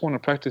who just want to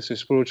practice their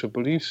spiritual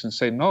beliefs and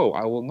say, no,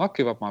 I will not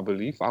give up my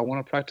belief. I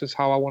want to practice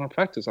how I want to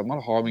practice. I'm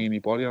not harming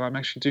anybody, and I'm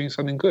actually doing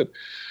something good.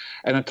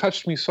 And it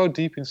touched me so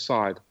deep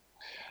inside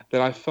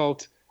that I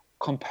felt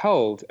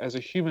compelled as a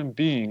human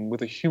being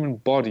with a human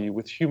body,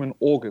 with human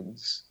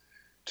organs,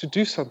 to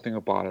do something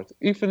about it,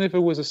 even if it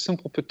was a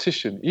simple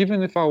petition,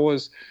 even if I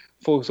was,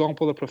 for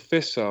example, a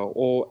professor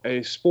or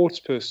a sports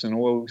person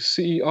or a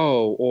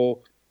CEO or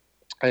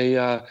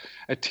a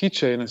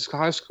teacher in a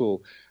high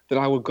school, that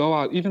I would go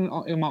out, even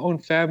in my own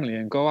family,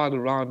 and go out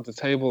around the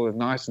table at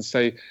night and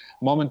say,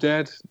 Mom and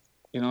Dad,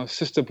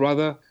 sister,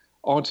 brother,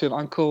 auntie and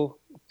uncle,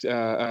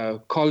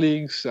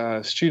 colleagues,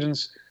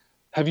 students,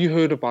 have you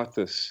heard about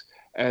this?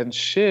 And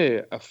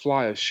share a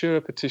flyer, share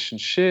a petition,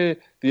 share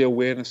the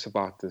awareness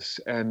about this.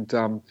 And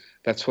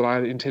that's what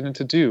I intended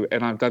to do.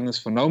 And I've done this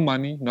for no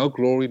money, no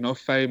glory, no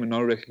fame, and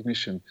no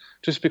recognition,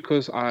 just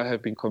because I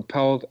have been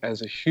compelled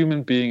as a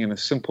human being and a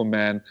simple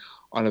man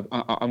on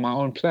my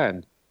own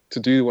plan to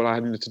do what I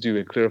needed to do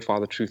and clarify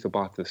the truth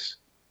about this.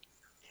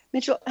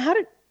 Mitchell, how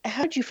did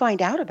you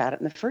find out about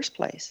it in the first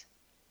place?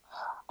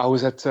 I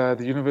was at the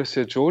University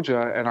of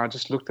Georgia, and I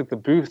just looked at the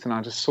booth, and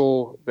I just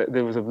saw that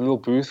there was a little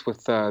booth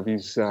with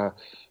these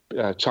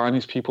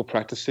Chinese people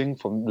practicing,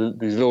 from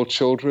these little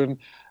children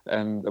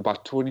and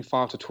about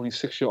 25 to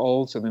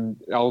 26-year-olds, and then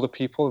elder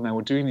people, and they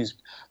were doing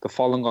the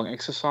Falun Gong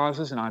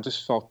exercises, and I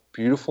just felt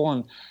beautiful.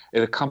 And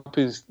it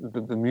accompanies,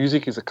 the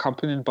music is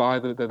accompanied by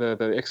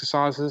the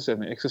exercises,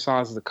 and the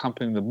exercises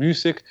accompanying the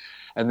music.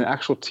 And the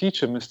actual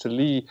teacher, Mr.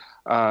 Lee,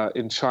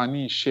 in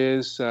Chinese,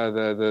 shares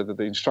the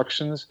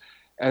instructions.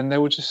 And they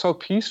were just so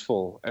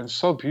peaceful and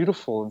so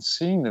beautiful, and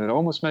seeing them, it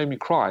almost made me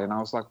cry. And I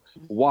was like,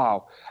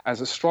 wow, as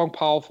a strong,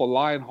 powerful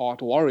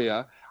Lionheart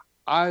warrior,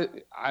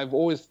 I've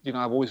always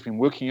been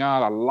working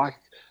out. I like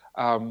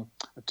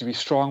to be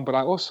strong, but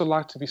I also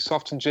like to be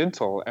soft and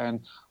gentle.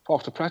 And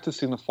after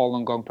practicing the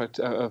Falun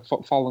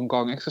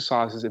Gong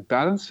exercises, it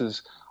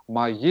balances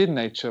my yin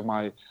nature,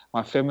 my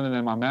feminine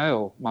and my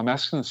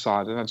masculine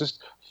side, and I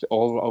just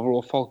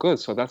overall felt good.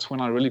 So that's when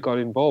I really got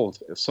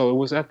involved. So it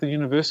was at the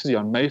university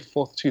on May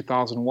 4th,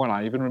 2001.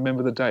 I even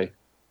remember the day.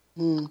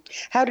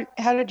 How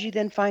did you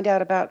then find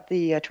out about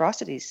the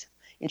atrocities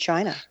in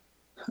China?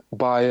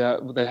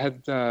 They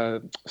had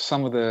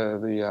some of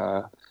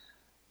the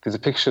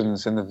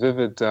depictions and the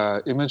vivid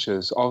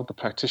images of the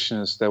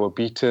practitioners. They were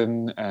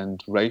beaten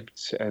and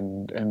raped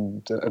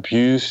and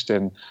abused,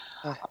 and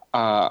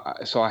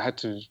So I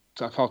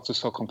felt just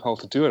so compelled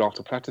to do it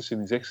after practicing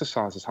these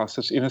exercises, how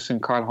such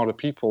innocent, kind-hearted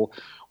people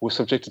were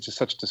subjected to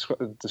such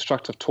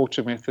destructive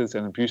torture methods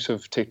and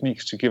abusive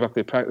techniques to give up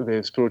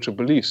their spiritual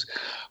beliefs.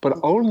 But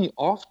only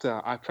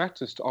after I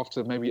practiced,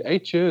 after maybe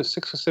 8 years,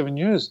 6 or 7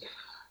 years,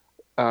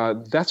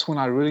 that's when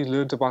I really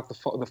learned about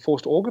the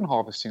forced organ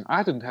harvesting.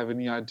 I didn't have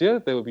any idea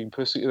that they were being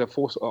persecuted.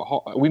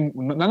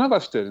 None of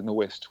us did in the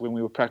West when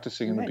we were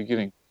practicing in the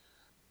beginning.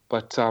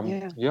 But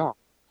yeah.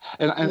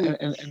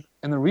 And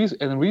the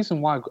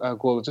reason why,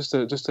 Gordon,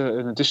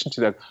 in addition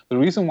to that, the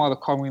reason why the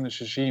communist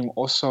regime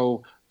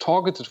also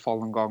targeted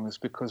Falun Gong is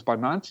because by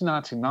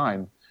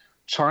 1999,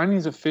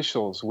 Chinese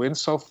officials went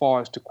so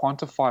far as to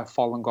quantify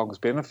Falun Gong's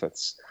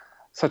benefits,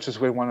 such as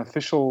when one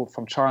official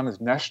from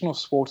China's National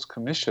Sports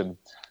Commission,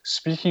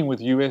 speaking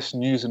with U.S.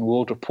 News and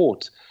World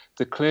Report,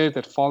 declared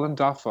that Falun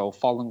Dafa, or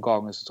Falun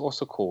Gong as it's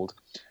also called,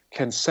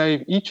 can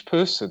save each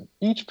person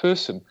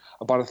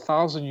about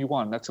 1,000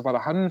 yuan. That's about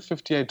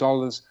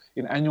 $158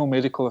 in annual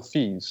medical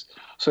fees.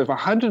 So if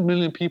 100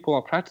 million people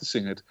are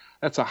practicing it,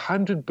 that's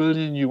 100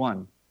 billion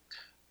yuan,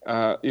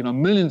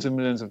 millions and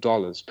millions of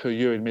dollars per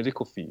year in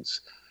medical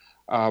fees.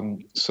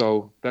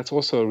 So that's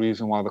also a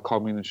reason why the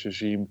communist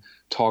regime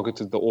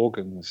targeted the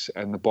organs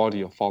and the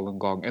body of Falun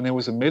Gong. And there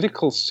was a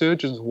medical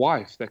surgeon's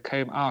wife that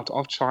came out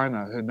of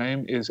China. Her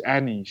name is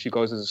Annie. She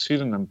goes as a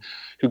pseudonym,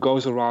 who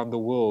goes around the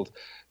world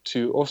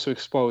to also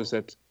expose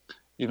that,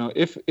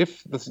 if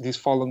these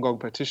Falun Gong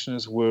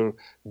practitioners were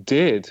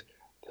dead,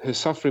 her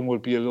suffering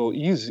would be a little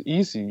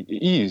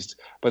eased,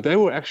 but they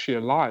were actually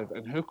alive.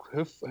 And her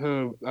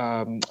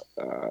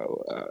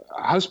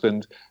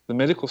husband, the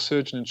medical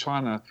surgeon in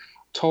China,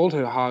 told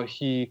her how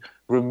he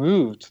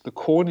removed the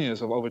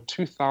corneas of over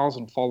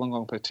 2,000 Falun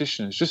Gong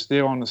practitioners just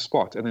there on the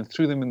spot, and then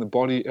threw them in the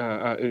body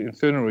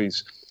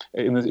infernaries,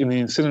 in the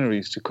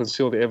incineraries to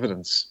conceal the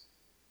evidence.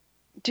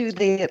 Do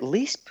they at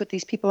least put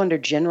these people under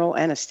general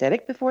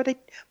anesthetic before they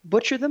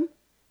butcher them?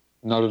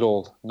 Not at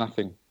all.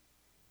 Nothing.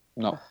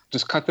 No.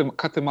 Just cut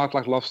them out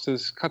like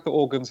lobsters, cut the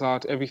organs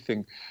out,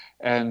 everything,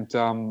 and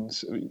throw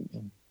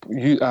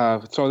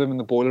them in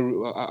the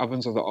boiler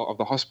ovens of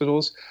the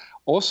hospitals.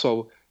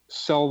 Also,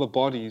 sell the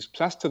bodies,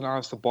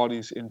 plasternize the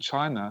bodies in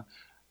China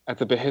at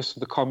the behest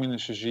of the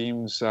communist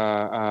regime's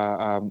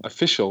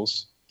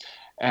officials,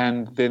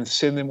 and then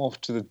send them off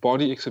to the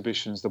body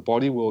exhibitions, the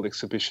body world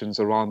exhibitions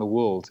around the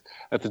world.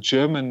 At the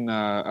German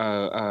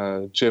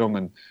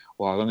gentleman,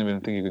 well, I don't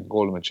even think you can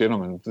call him a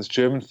gentleman, this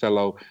German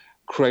fellow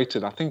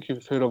created, I think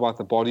you've heard about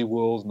the body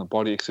world and the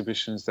body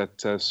exhibitions that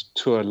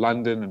tour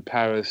London and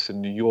Paris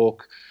and New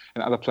York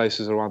and other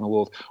places around the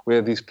world,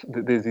 where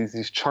there's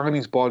these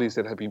Chinese bodies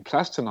that have been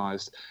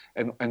plastinized,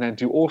 and they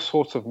do all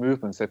sorts of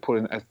movements. They're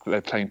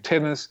playing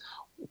tennis.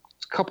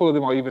 A couple of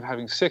them are even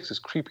having sex, as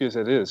creepy as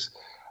it is.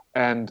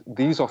 And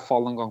these are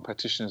Falun Gong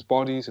practitioners'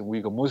 bodies, and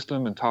Uighur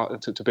Muslim and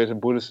Tibetan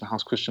Buddhist and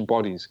House Christian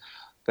bodies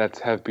that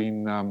have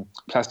been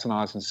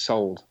plastinized and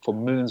sold for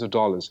millions of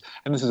dollars.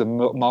 And this is a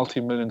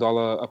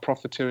multi-million-dollar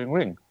profiteering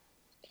ring.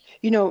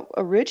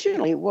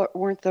 Originally,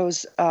 weren't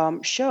those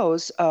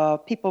shows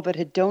people that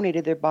had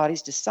donated their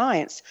bodies to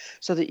science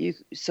so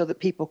that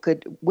people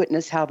could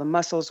witness how the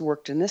muscles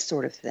worked and this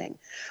sort of thing?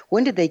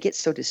 When did they get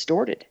so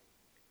distorted?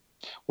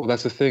 Well,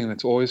 that's the thing.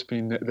 It's always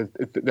been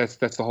that's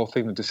the whole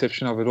thing, the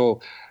deception of it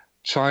all.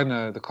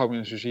 China, the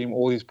communist regime,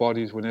 all these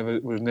bodies were never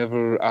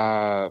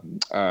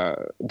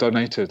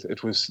donated.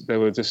 They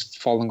were just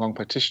Falun Gong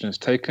practitioners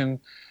taken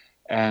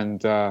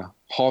and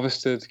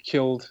harvested,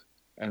 killed,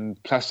 and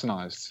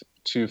plastinized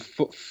to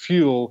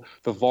fuel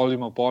the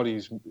volume of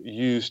bodies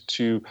used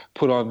to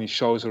put on these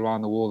shows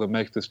around the world and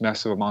make this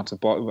massive amount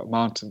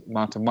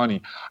of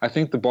money. I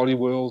think the body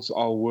worlds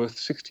are worth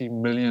 $60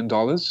 million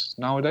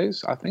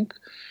nowadays, I think.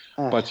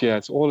 But yeah,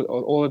 it's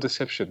all a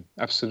deception.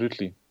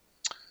 Absolutely.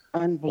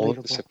 Unbelievable. All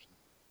a deception.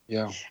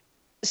 Yeah.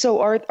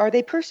 So are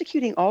they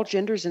persecuting all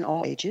genders and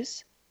all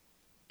ages?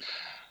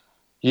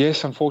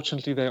 Yes,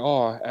 unfortunately they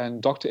are.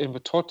 And Dr.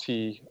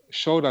 Envatotti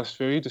showed us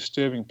very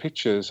disturbing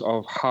pictures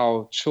of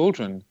how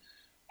children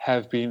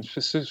have been,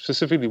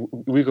 specifically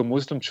Uighur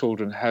Muslim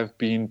children, have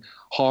been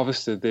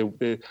harvested. A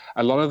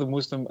lot of the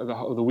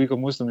Uighur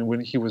Muslim, when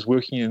he was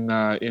working in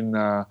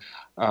one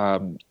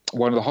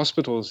of the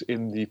hospitals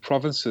in the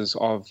provinces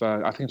of,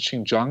 I think,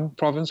 Xinjiang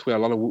province, where a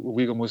lot of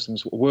Uighur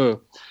Muslims were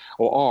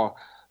or are,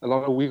 a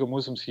lot of Uighur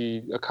Muslims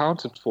he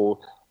accounted for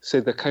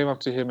said they came up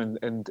to him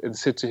and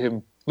said to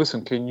him,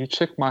 "Listen, can you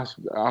check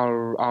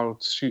our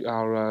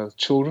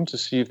children to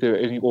see if there are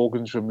any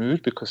organs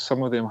removed, because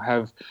some of them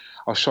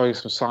are showing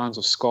some signs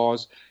of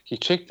scars." He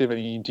checked them and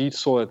he indeed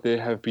saw that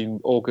there have been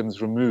organs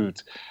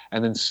removed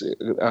and then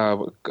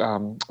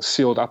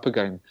sealed up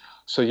again.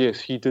 So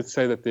yes, he did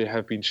say that there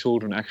have been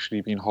children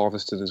actually being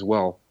harvested as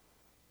well.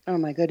 Oh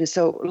my goodness!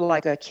 So,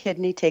 like a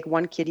kidney, take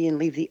one kidney and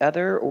leave the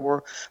other,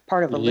 or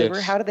part of a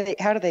liver. How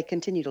do they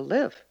continue to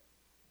live?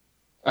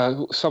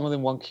 Some of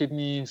them one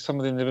kidney, some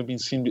of them never been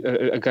seen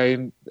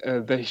again.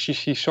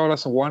 She showed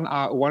us a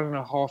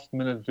 1.5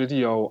 minute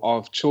video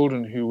of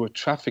children who were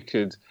trafficked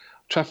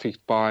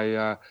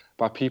by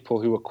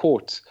people who were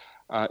caught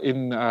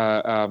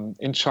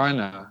in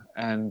China,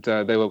 and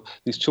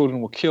these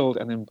children were killed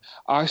and then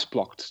ice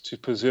blocked to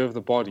preserve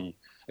the body.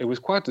 It was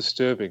quite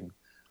disturbing.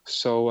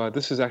 So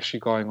this is actually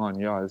going on.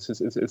 Yeah,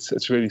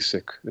 it's really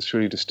sick. It's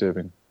really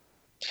disturbing.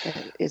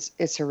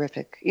 It's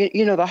horrific.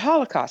 You know, the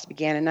Holocaust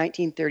began in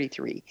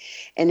 1933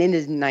 and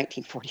ended in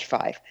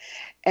 1945.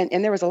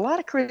 And there was a lot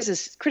of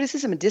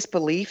criticism and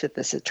disbelief that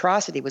this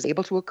atrocity was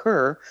able to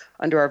occur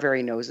under our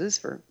very noses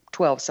for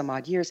 12 some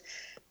odd years.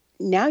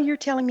 Now you're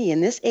telling me in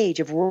this age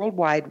of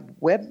worldwide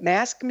web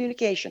mass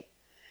communication,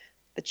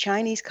 the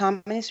Chinese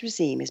Communist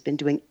regime has been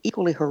doing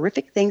equally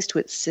horrific things to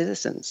its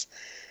citizens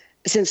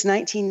since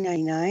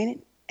 1999,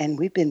 and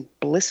we've been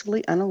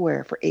blissfully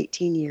unaware for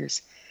 18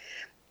 years.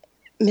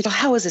 Mitchell,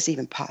 how is this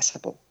even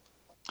possible?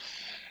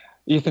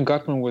 Ethan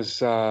Gutman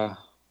was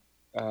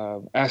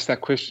asked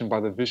that question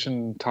by the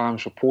Vision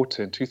Times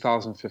reporter in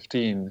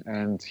 2015,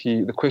 and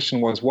the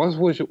question was,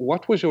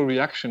 what was your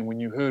reaction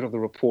when you heard of the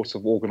reports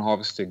of organ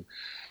harvesting?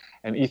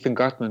 And Ethan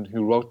Gutman,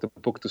 who wrote the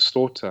book The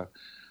Slaughter,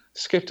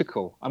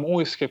 skeptical. I'm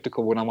always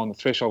skeptical when I'm on the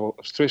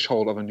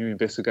threshold of a new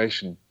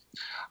investigation.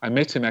 I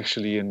met him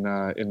actually in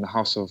the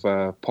House of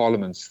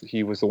Parliament.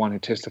 He was the one who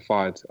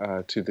testified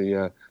to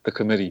the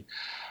committee.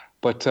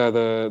 But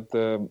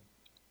the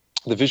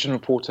Vision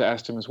reporter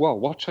asked him as well,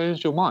 what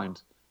changed your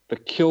mind? The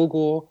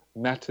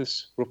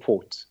Kilgore-Mattis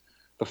report,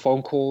 the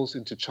phone calls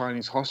into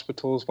Chinese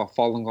hospitals by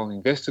Falun Gong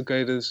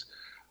investigators.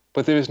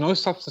 But there is no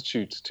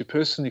substitute to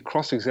personally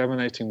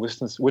cross-examining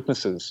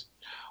witnesses.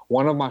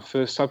 One of my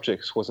first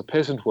subjects was a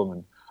peasant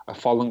woman, a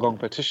Falun Gong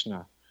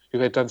practitioner, who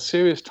had done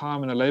serious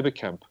time in a labor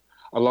camp.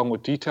 Along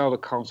with detailed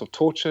accounts of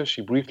torture,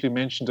 she briefly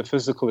mentioned a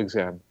physical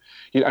exam.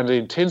 Yet under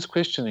intense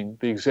questioning,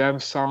 the exam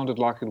sounded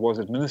like it was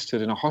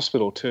administered in a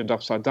hospital turned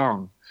upside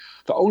down.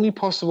 The only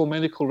possible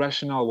medical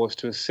rationale was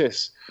to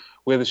assess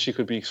whether she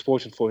could be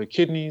exploited for her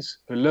kidneys,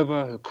 her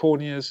liver, her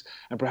corneas,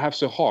 and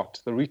perhaps her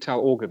heart, the retail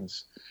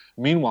organs.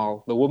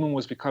 Meanwhile, the woman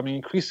was becoming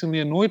increasingly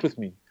annoyed with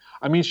me.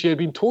 I mean, she had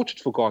been tortured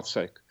for God's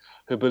sake.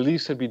 Her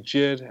beliefs had been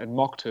jeered and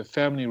mocked, her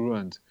family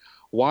ruined.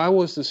 Why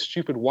was this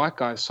stupid white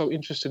guy so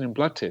interested in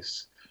blood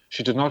tests?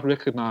 She did not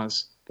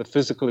recognize the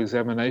physical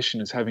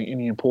examination as having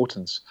any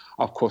importance.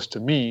 Of course, to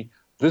me,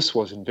 this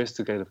was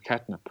investigative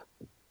catnip.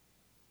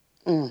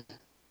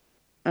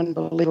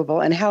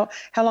 Unbelievable. And how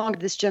long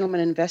did this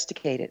gentleman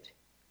investigate it?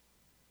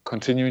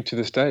 Continuing to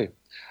this day.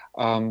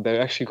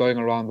 They're actually going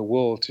around the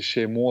world to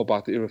share more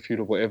about the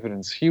irrefutable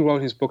evidence. He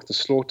wrote his book, The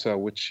Slaughter,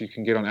 which you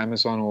can get on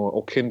Amazon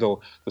or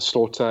Kindle, The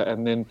Slaughter,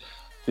 and then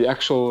the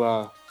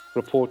actual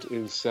report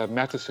is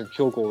Mattis and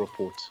Kilgore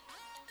report.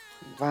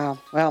 Wow.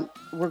 Well,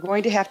 we're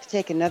going to have to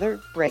take another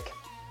break.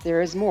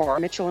 There is more.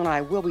 Mitchell and I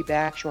will be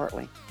back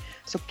shortly,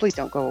 so please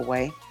don't go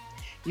away.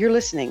 You're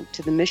listening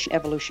to the Mission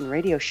Evolution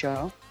Radio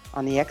Show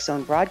on the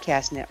X-Zone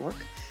Broadcast Network,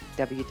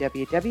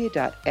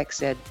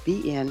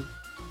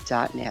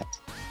 www.xzbn.net.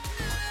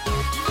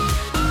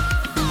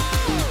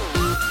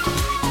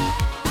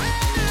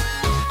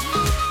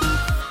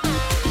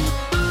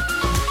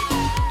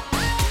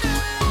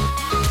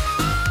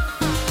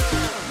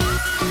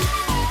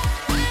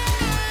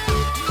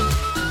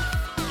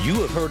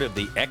 You have heard of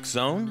the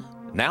X-Zone?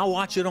 Now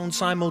watch it on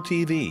Simul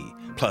TV,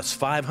 plus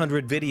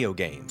 500 video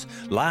games,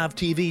 live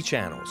TV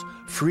channels,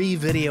 free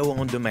video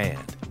on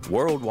demand,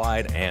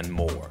 worldwide, and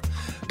more.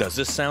 Does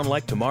this sound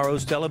like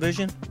tomorrow's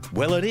television?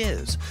 Well, it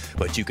is,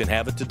 but you can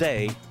have it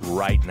today,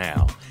 right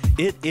now.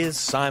 It is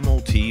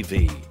Simul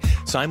TV.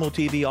 Simul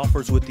TV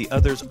offers what the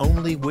others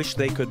only wish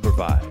they could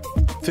provide.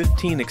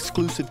 15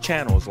 exclusive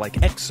channels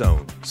like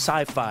X-Zone,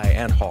 sci-fi,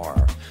 and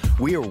horror.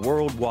 We are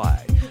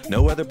worldwide.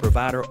 No other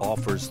provider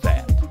offers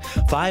that.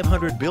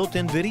 500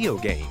 built-in video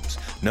games.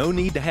 No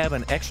need to have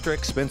an extra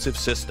expensive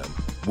system.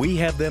 We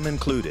have them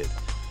included.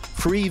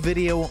 Free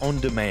video on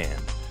demand.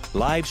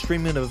 Live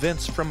streaming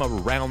events from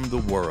around the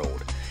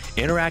world.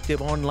 Interactive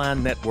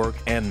online network,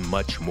 and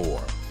much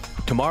more.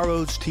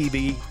 Tomorrow's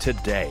TV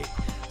today.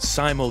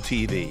 Simul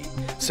TV.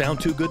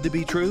 Sound too good to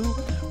be true?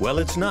 Well,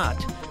 it's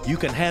not. You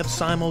can have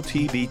Simul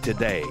TV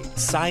today.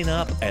 Sign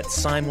up at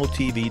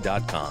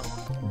simultv.com.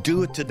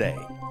 Do it today.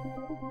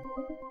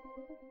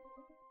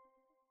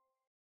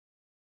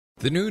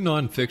 The new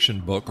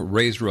nonfiction book,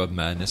 Razor of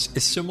Madness,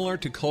 is similar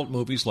to cult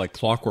movies like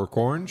Clockwork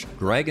Orange,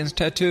 Dragon's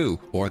Tattoo,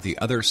 or The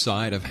Other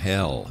Side of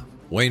Hell.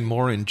 Wayne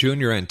Morin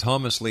Jr. and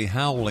Thomas Lee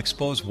Howell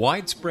expose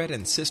widespread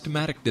and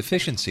systematic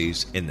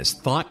deficiencies in this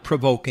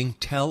thought-provoking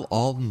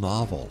tell-all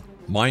novel.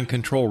 Mind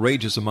control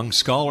rages among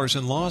scholars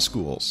in law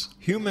schools.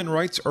 Human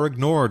rights are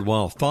ignored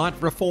while thought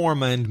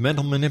reform and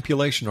mental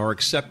manipulation are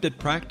accepted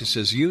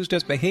practices used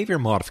as behavior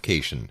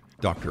modification.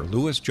 Dr.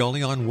 Louis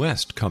Jolyon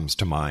West comes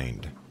to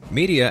mind.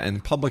 Media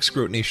and public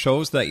scrutiny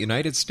shows that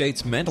United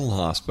States mental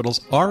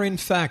hospitals are in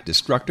fact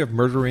destructive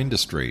murder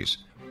industries.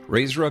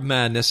 Razor of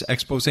Madness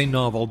expose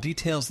novel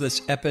details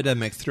this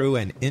epidemic through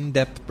an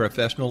in-depth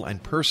professional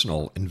and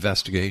personal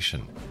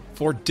investigation.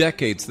 For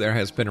decades, there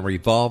has been a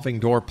revolving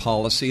door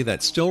policy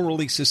that still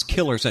releases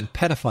killers and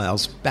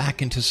pedophiles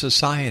back into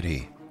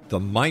society. The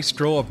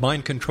maestro of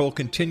mind control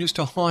continues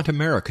to haunt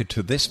America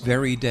to this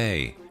very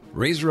day.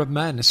 Razor of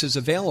Madness is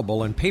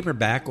available in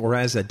paperback or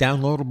as a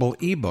downloadable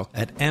ebook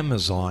at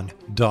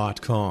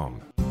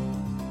Amazon.com.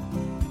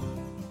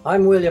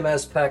 I'm William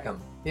S.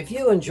 Peckham. If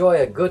you enjoy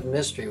a good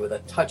mystery with a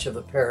touch of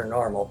the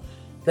paranormal,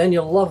 then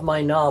you'll love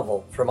my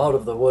novel, From Out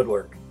of the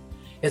Woodwork.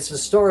 It's the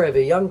story of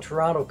a young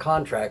Toronto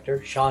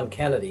contractor, Sean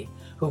Kennedy,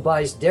 who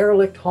buys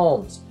derelict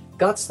homes,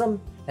 guts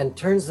them, and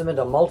turns them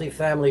into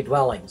multifamily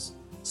dwellings.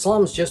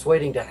 Slums just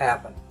waiting to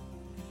happen.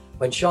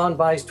 When Sean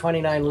buys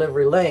 29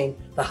 Livery Lane,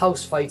 the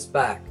house fights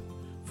back.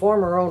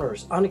 Former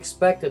owners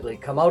unexpectedly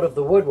come out of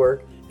the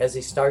woodwork as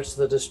he starts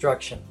the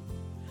destruction.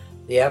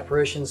 The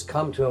apparitions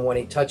come to him when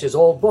he touches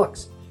old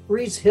books,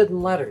 reads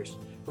hidden letters,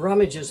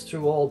 rummages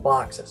through old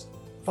boxes,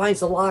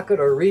 finds a locket,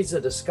 or reads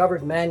a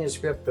discovered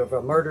manuscript of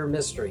a murder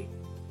mystery.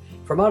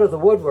 From Out of the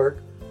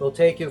Woodwork will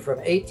take you from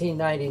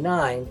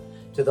 1899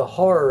 to the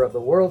horror of the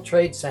World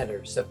Trade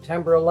Center,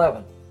 September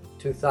 11,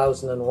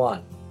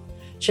 2001.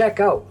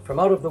 Check out From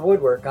Out of the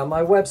Woodwork on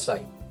my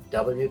website,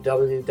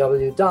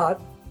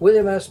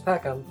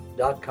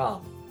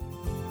 www.williamspeckham.com.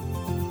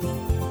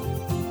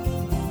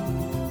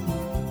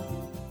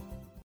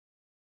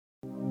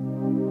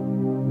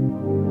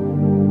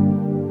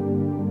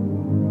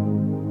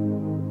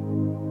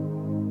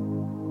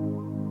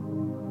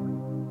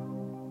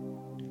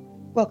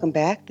 Welcome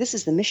back. This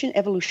is the Mission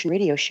Evolution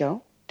Radio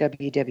Show,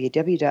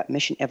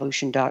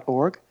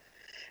 www.missionevolution.org,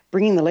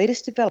 bringing the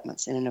latest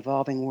developments in an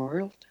evolving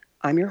world.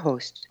 I'm your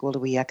host, Gwilda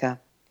Wiyaka.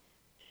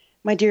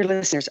 My dear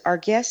listeners, our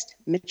guest,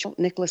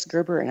 Nicholas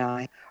Gerber, and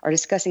I are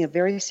discussing a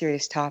very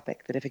serious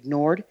topic that, if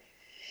ignored,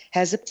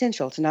 has the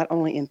potential to not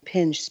only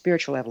impinge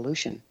spiritual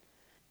evolution,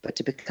 but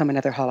to become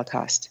another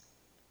Holocaust.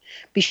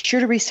 Be sure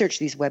to research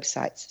these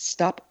websites,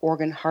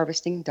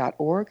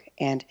 stoporganharvesting.org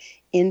and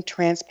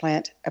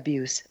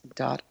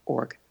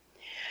intransplantabuse.org.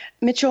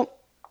 Mitchell,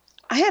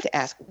 I have to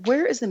ask,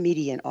 where is the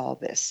media in all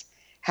this?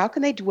 How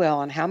can they dwell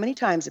on how many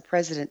times the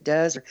president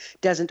does or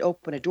doesn't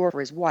open a door for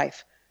his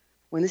wife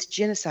when this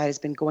genocide has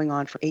been going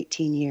on for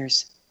 18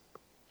 years?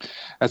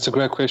 That's a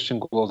great question,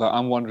 Gwilda.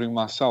 I'm wondering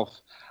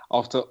myself.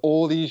 After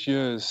all these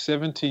years,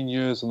 17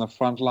 years on the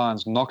front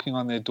lines, knocking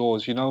on their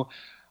doors, you know,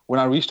 when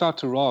I reached out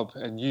to Rob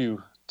and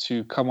you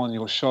to come on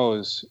your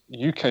shows,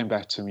 you came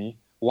back to me.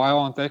 Why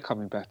aren't they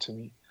coming back to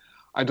me?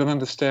 I don't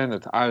understand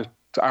it. I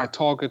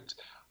target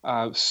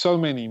so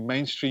many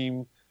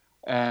mainstream,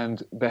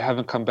 and they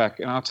haven't come back.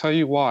 And I'll tell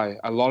you why.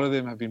 A lot of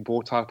them have been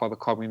bought out by the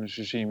communist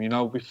regime. You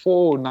know,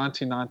 before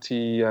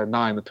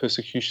 1999, the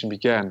persecution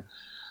began,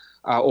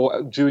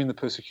 or during the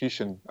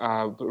persecution,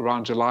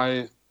 around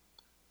June,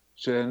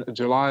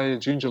 July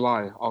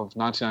of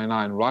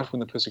 1999, right when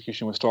the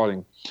persecution was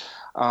starting,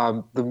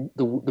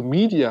 the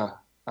media,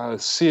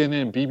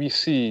 CNN,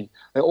 BBC,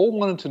 they all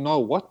wanted to know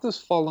what this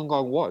Falun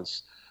Gong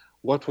was.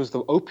 What was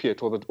the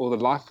opiate or the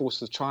life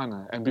force of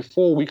China? And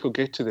before we could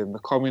get to them, the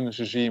communist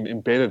regime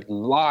embedded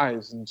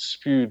lies and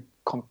spewed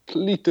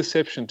complete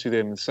deception to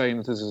them and saying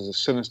that this is a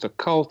sinister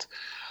cult.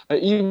 They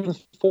even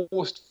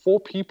forced 4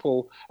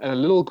 people and a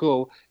little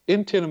girl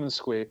in Tiananmen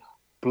Square,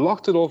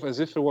 blocked it off as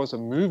if it was a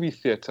movie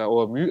theater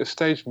or a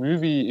staged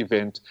movie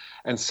event,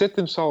 and set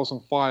themselves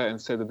on fire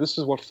and said that this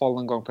is what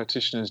Falun Gong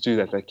practitioners do,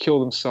 that they kill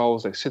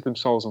themselves, they set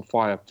themselves on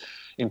fire.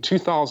 In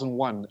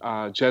 2001,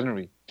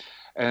 January.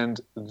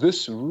 And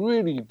this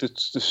really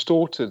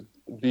distorted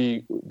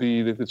the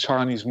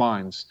Chinese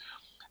minds.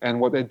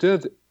 And what they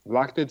did,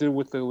 like they did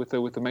with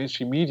the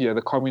mainstream media,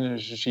 the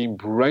communist regime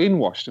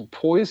brainwashed and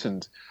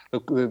poisoned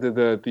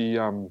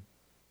the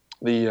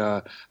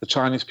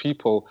Chinese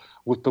people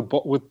with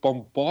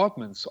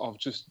bombardments of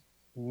just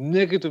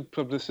negative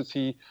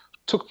publicity.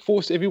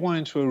 Forced everyone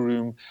into a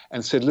room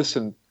and said,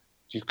 "Listen,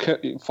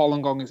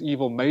 Falun Gong is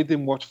evil." Made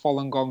them watch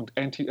Falun Gong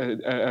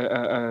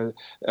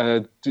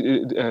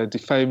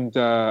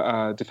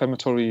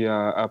defamatory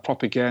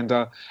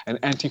propaganda and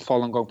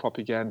anti-Falun Gong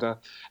propaganda,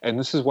 and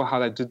this is how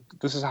they did.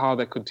 This is how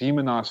they could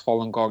demonize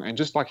Falun Gong, and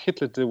just like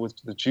Hitler did with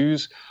the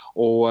Jews,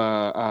 or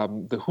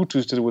the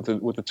Hutus did with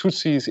the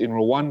Tutsis in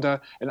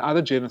Rwanda and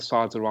other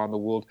genocides around the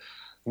world,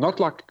 not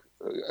like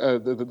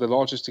the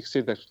largest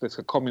extent that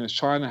communist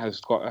China has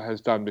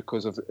done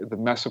because of the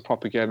massive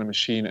propaganda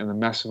machine and the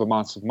massive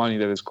amounts of money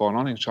that has gone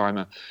on in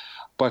China,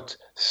 but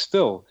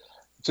still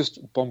just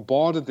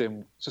bombarded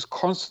them just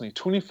constantly,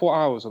 24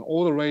 hours on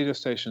all the radio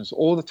stations,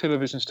 all the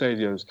television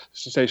stations,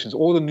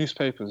 all the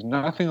newspapers,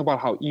 nothing about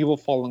how evil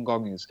Falun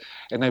Gong is.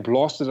 And they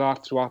blasted it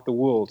out throughout the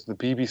world, the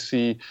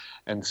BBC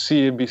and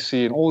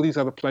CNBC and all these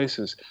other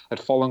places, that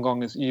Falun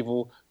Gong is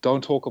evil.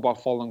 Don't talk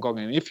about Falun Gong.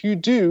 And if you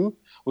do,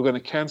 we're going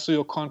to cancel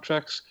your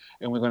contracts,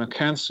 and we're going to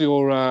cancel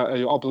your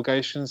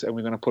obligations, and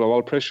we're going to put a lot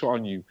of pressure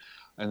on you.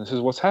 And this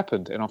is what's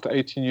happened. And after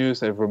 18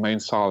 years, they've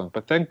remained silent.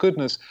 But thank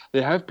goodness,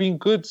 there have been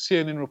good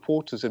CNN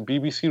reporters and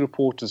BBC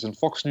reporters and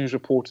Fox News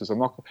reporters, and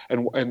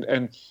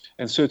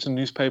certain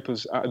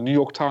newspapers, New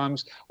York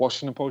Times,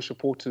 Washington Post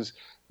reporters,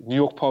 New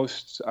York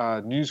Post,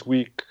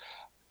 Newsweek,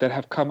 that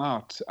have come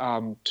out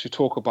to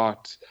talk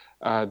about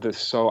this.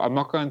 So I'm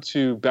not going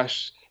to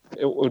bash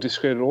or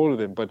discredit all of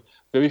them, but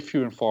very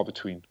few and far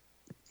between.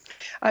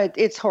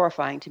 It's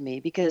horrifying to me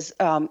because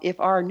if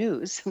our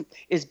news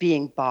is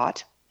being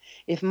bought,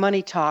 if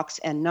money talks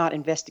and not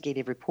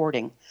investigative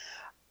reporting,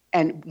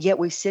 and yet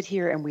we sit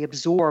here and we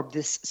absorb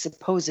this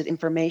supposed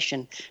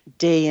information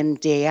day in,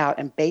 day out,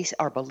 and base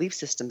our belief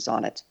systems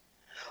on it,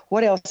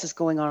 what else is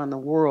going on in the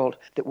world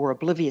that we're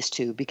oblivious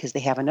to because they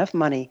have enough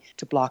money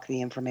to block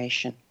the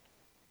information?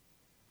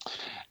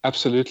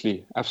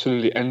 Absolutely,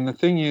 absolutely. And the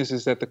thing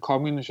is that the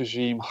communist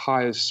regime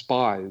hires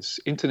spies,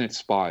 internet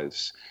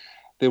spies.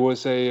 There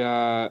was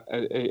a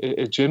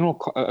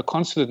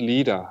consulate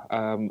leader.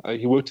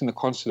 He worked in the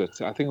consulate.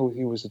 I think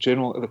he was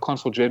the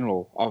consul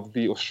general of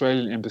the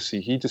Australian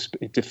embassy. He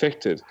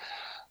defected.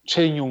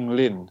 Chen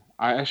Yong-lin.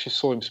 I actually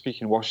saw him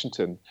speak in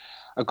Washington.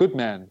 A good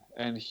man,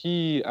 and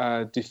he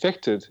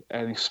defected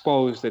and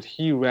exposed that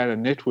he ran a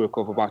network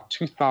of about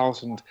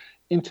 2,000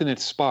 internet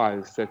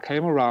spies that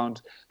came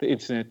around the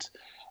internet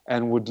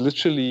and would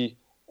literally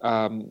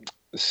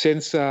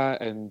censor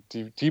and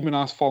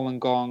demonize Falun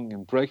Gong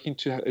and break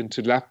into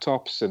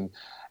laptops and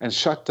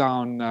shut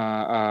down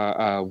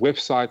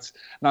websites.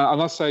 Now, I'm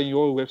not saying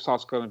your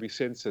website's going to be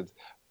censored,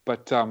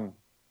 but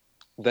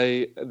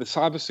the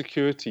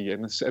cybersecurity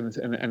and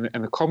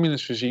the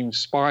communist regime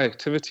spy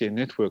activity and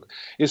network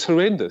is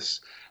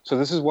horrendous. So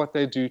this is what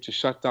they do to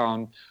shut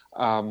down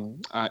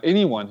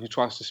anyone who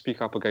tries to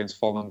speak up against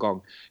Falun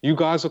Gong. You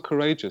guys are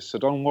courageous, so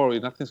don't worry,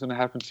 nothing's going to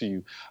happen to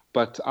you.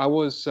 But I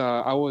was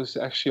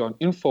actually on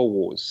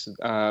InfoWars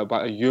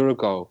about a year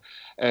ago,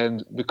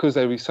 and because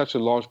they reached such a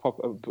large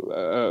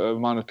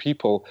amount of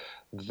people,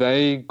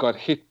 they got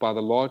hit by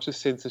the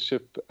largest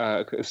censorship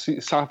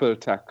cyber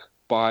attack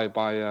by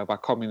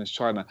communist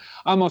China.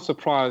 I'm not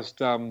surprised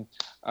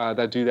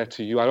they do that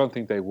to you. I don't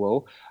think they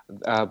will,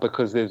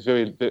 because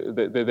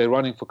they're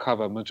running for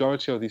cover.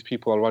 Majority of these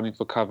people are running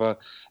for cover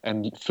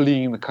and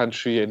fleeing the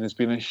country, and there's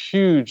been a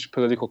huge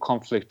political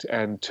conflict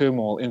and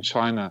turmoil in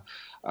China.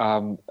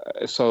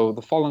 So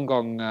the Falun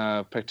Gong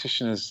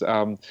practitioners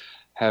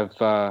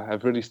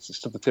have really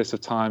stood the test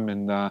of time,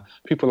 and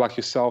people like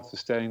yourself are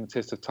standing the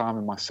test of time,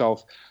 and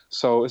myself.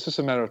 So it's just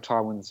a matter of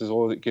time when this is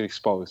all get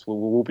exposed. We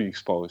will be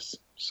exposed.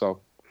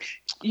 So,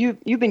 you've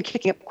been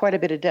kicking up quite a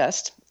bit of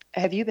dust.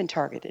 Have you been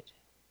targeted?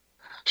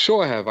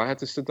 Sure, I have. I had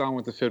to sit down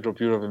with the Federal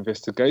Bureau of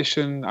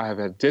Investigation. I have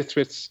had death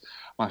threats.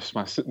 My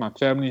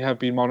family have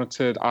been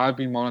monitored. I've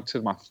been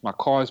monitored. My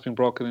car has been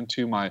broken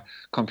into. My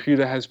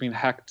computer has been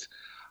hacked.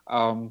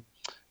 But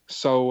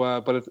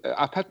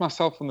I pat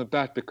myself on the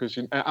back because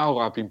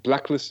I've been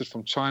blacklisted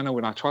from China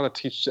when I try to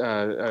teach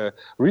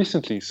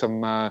recently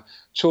some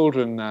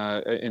children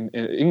in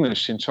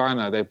English in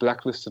China. They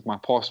blacklisted my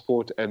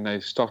passport and they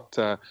stopped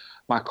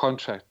my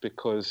contract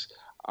because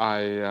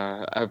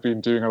I have been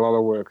doing a lot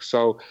of work.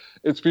 So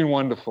it's been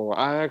wonderful.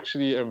 I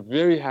actually am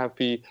very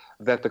happy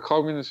that the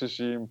communist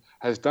regime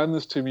has done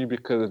this to me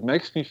because it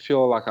makes me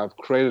feel like I've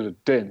created a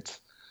dent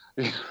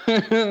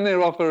in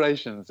their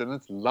operations, and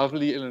it's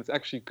lovely and it's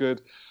actually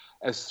good.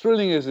 As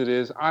thrilling as it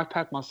is, I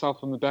pat myself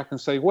on the back and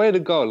say, way to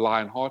go,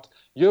 Lionheart.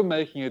 You're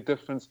making a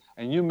difference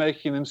and you're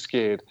making them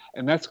scared.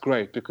 And that's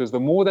great, because the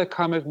more they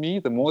come at me,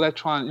 the more they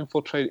try and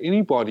infiltrate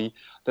anybody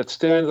that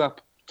stands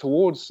up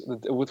for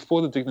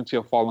the dignity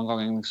of Falun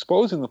Gong and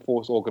exposing the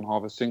forced organ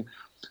harvesting,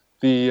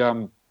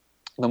 the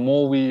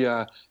more we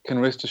can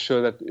rest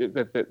assured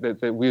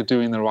that we're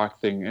doing the right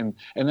thing. And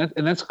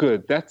that's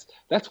good.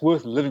 That's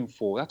worth living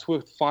for. That's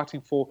worth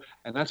fighting for,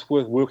 and that's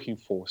worth working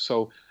for.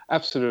 So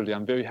absolutely,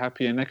 I'm very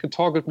happy, and they can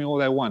target me all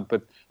they want,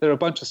 but they're a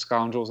bunch of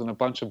scoundrels and a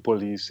bunch of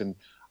bullies, and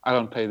I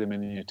don't pay them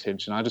any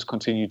attention. I just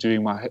continue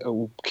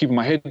keeping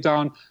my head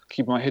down,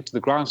 keeping my head to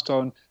the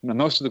grindstone, my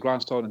nose to the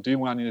grindstone, and doing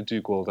what I need to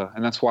do, Gwilda.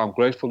 And that's why I'm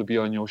grateful to be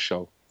on your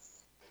show.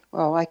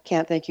 Well, I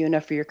can't thank you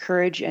enough for your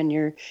courage and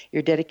your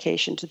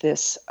dedication to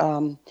this.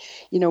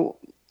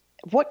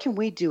 What can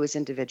we do as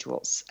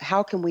individuals?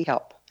 How can we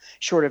help,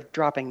 short of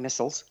dropping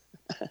missiles?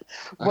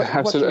 What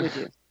can we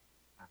do?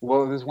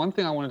 Well, there's one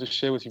thing I wanted to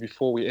share with you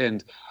before we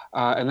end,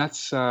 and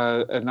that's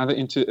another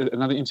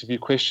interview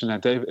question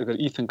that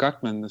Ethan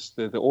Gutman,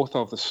 the author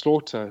of The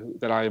Slaughter,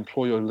 that I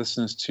implore your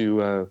listeners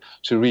to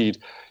read.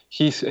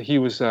 He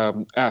was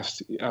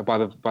asked by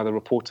the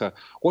reporter,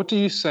 what do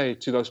you say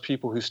to those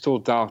people who still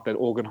doubt that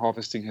organ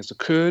harvesting has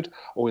occurred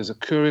or is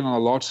occurring on a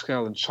large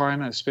scale in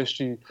China,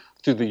 especially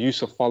through the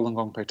use of Falun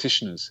Gong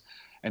practitioners?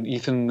 And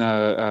Ethan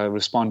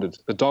responded,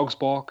 the dogs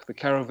bark, the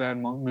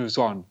caravan moves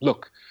on.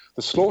 Look,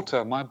 The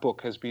Slaughter, my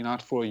book, has been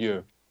out for a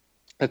year.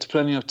 That's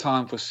plenty of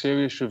time for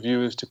serious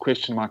reviewers to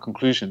question my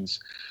conclusions.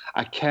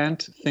 I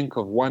can't think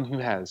of one who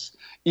has.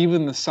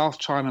 Even the South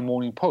China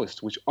Morning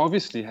Post, which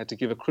obviously had to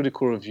give a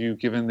critical review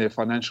given their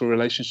financial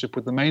relationship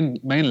with the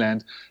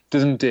mainland,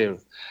 didn't dare.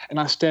 And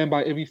I stand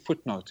by every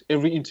footnote,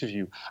 every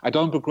interview. I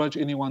don't begrudge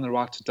anyone the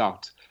right to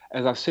doubt.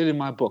 As I said in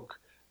my book,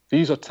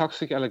 these are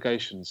toxic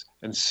allegations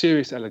and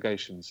serious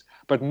allegations,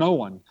 but no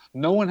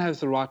one has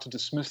the right to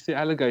dismiss the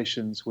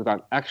allegations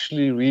without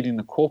actually reading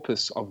the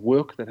corpus of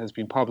work that has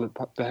been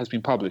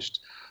published.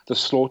 The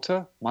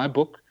Slaughter, my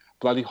book,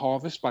 Bloody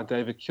Harvest by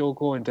David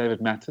Kilgore and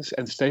David Mattis,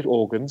 and State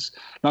Organs,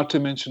 not to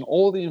mention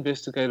all the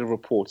investigative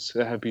reports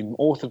that have been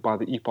authored by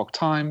the Epoch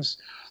Times,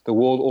 the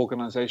World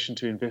Organization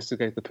to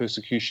Investigate the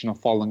Persecution of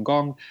Falun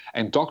Gong,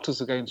 and Doctors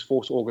Against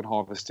Forced Organ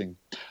Harvesting.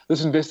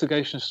 This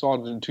investigation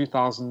started in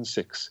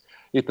 2006,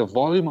 yet the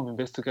volume of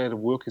investigative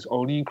work is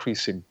only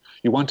increasing.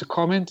 You want to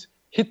comment?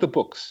 Hit the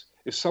books.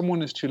 If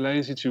someone is too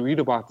lazy to read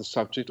about the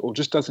subject or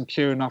just doesn't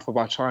care enough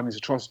about Chinese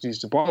atrocities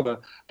to bother,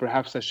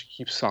 perhaps they should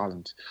keep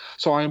silent.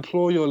 So I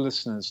implore your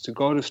listeners to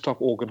go to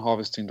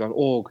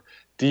stoporganharvesting.org,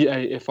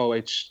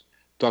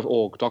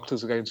 DAFOH.org,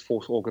 Doctors Against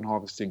Forced Organ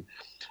Harvesting.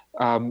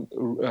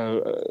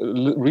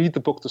 Read the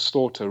book The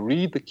Slaughter.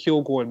 Read the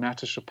Kilgore and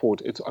Mattis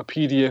report. It's a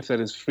PDF that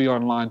is free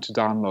online to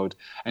download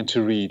and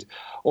to read.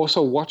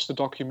 Also watch the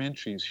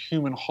documentaries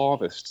Human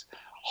Harvest,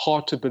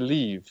 Hard to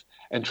Believe,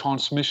 and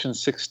Transmission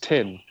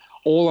 610.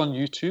 All on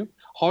YouTube.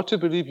 Hard to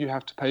believe you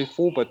have to pay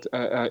for, but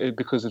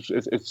because it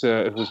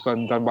was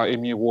done by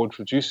Emmy Award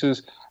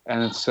producers,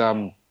 and it's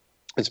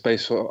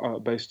based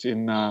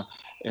in I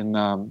think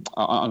on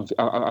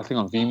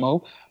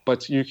Vimeo.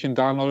 But you can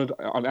download it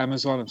on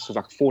Amazon. It's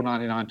like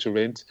 $4.99 to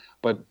rent.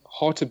 But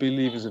Hard to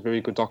Believe is a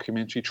very good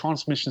documentary.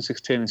 Transmission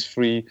 610 is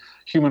free.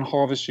 Human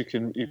Harvest you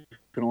can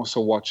also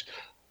watch.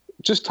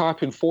 Just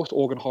type in Forced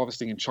Organ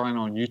Harvesting in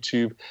China on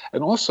YouTube.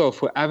 And also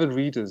for avid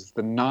readers,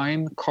 the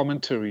 9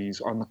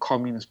 commentaries on the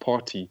Communist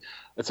Party.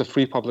 It's a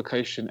free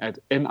publication at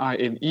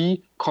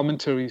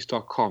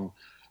ninecommentaries.com.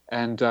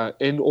 And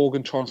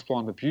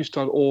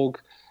endorgantransplantabuse.org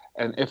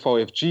and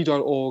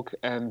FOFG.org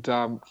and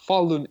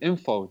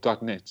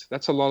faluninfo.net.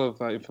 That's a lot of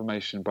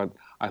information, but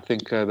I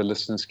think the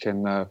listeners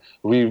can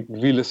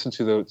re-listen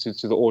to the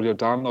audio,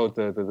 download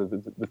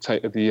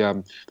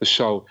the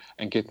show,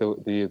 and get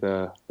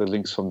the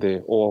links from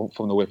there or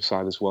from the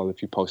website as well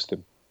if you post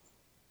them.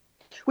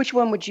 Which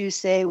one would you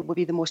say would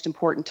be the most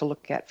important to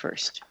look at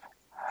first?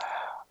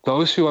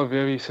 Those who are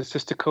very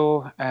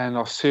statistical and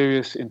are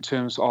serious in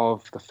terms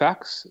of the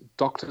facts,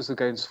 Doctors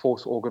Against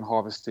Forced Organ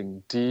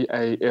Harvesting,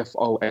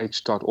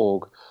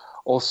 DAFOH.org.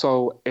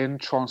 Also,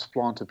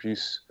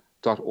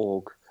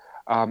 endtransplantabuse.org.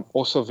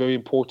 Also very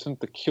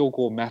important, the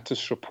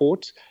Kilgore-Mattis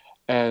report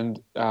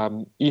and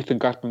Ethan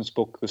Gutman's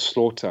book, The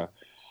Slaughter.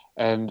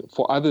 And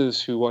for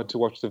others who want to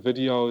watch the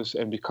videos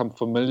and become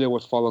familiar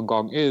with Falun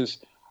Gong is,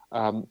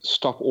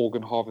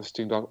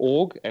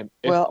 stoporganharvesting.org and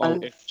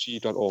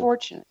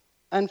FOFG.org.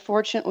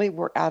 Unfortunately,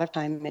 we're out of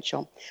time,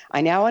 Mitchell.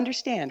 I now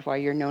understand why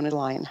you're known as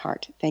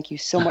Lionheart. Thank you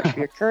so much for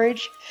your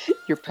courage,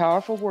 your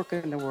powerful work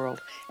in the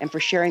world, and for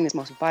sharing this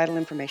most vital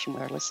information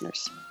with our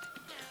listeners.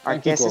 Our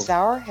guest this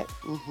hour has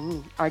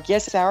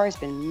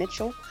been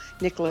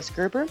Nicholas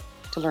Gerber.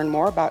 To learn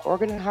more about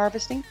organ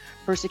harvesting,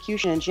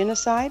 persecution, and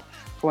genocide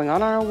going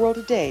on in our world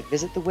today,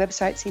 visit the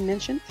websites he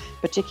mentioned,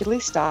 particularly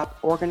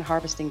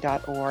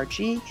stoporganharvesting.org,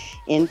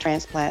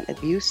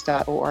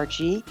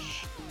 endtransplantabuse.org,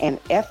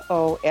 and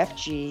FOFG.org.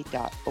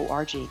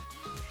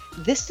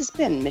 This has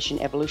been Mission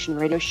Evolution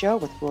Radio Show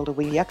with Wilda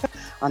Wiyaka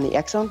on the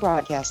X Zone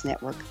Broadcast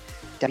Network,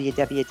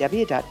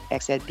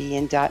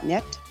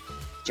 www.xzbn.net.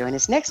 Join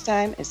us next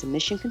time as the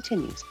mission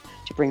continues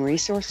to bring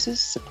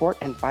resources, support,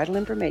 and vital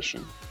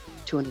information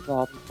to an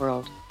evolving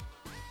world.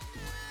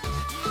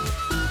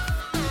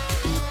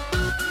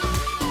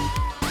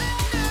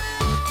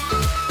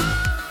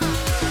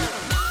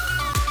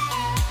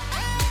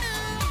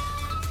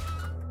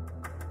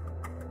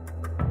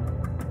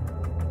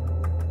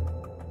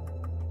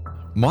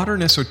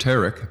 Modern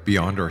Esoteric,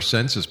 Beyond Our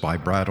Senses by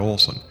Brad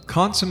Olson,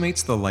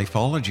 consummates the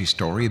lifeology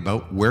story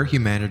about where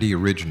humanity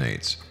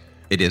originates.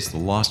 It is the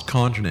lost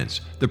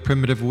continents, the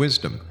primitive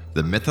wisdom,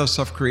 the mythos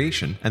of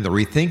creation, and the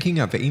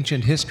rethinking of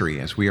ancient history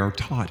as we are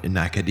taught in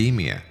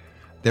academia.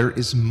 There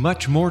is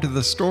much more to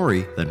the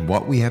story than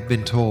what we have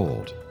been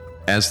told.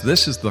 As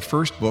this is the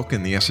first book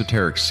in the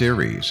Esoteric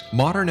series,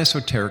 Modern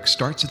Esoteric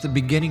starts at the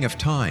beginning of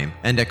time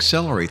and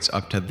accelerates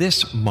up to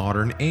this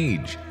modern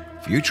age.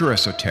 Future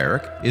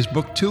Esoteric is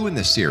book 2 in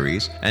the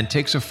series and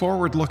takes a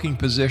forward-looking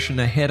position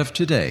ahead of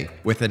today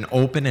with an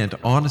open and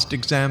honest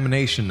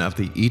examination of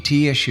the ET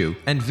issue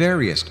and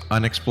various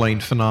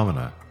unexplained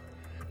phenomena.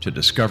 To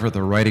discover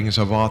the writings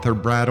of author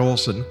Brad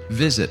Olson,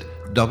 visit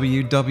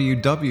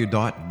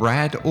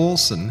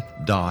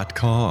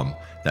www.bradolson.com.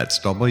 That's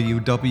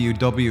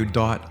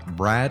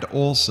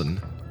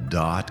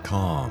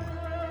www.bradolson.com.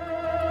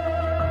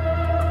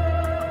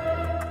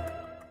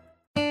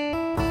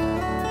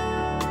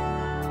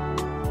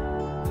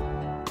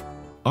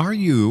 Are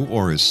you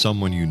or is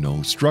someone you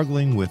know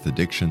struggling with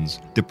addictions,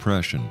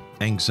 depression,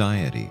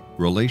 anxiety,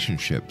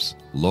 relationships,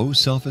 low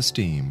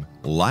self-esteem,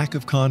 lack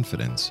of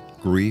confidence,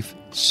 grief,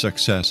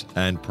 success,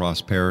 and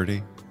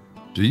prosperity?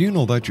 Do you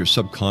know that your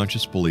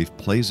subconscious belief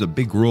plays a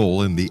big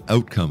role in the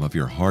outcome of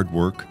your hard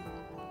work?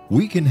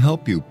 We can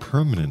help you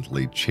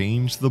permanently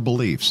change the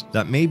beliefs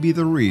that may be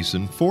the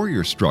reason for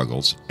your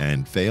struggles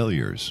and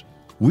failures.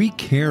 We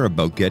care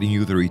about getting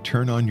you the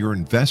return on your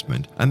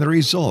investment and the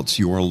results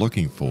you are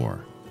looking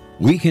for.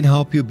 We can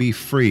help you be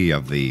free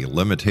of the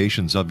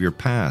limitations of your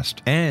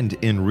past and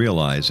in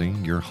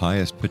realizing your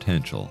highest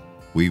potential.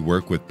 We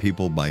work with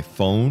people by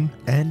phone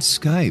and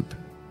Skype.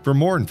 For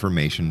more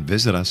information,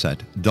 visit us at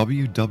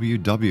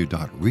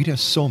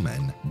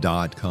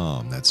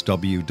www.ritasoman.com. That's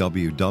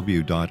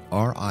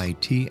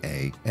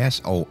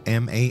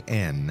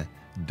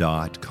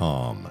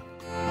www.ritasoman.com.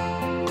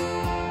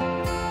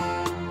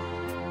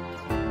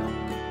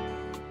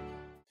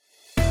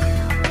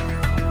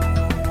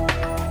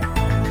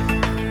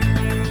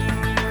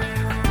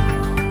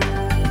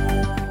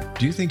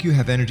 Do you think you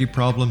have energy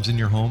problems in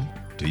your home?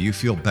 Do you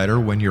feel better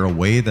when you're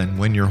away than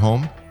when you're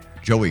home?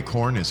 Joey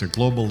Korn is a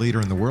global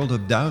leader in the world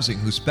of dowsing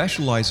who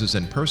specializes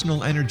in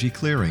personal energy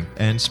clearing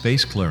and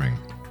space clearing.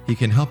 He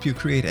can help you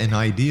create an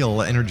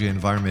ideal energy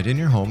environment in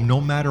your home no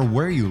matter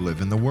where you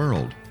live in the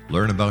world.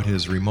 Learn about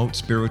his remote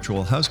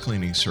spiritual house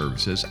cleaning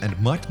services and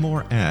much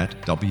more at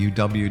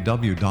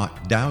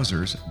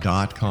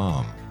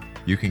www.dowsers.com.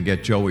 You can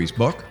get Joey's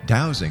book,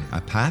 Dowsing,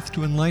 A Path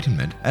to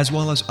Enlightenment, as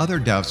well as other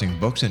dowsing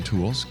books and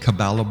tools,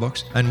 Kabbalah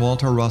books, and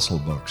Walter Russell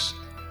books.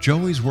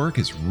 Joey's work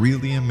is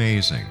really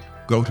amazing.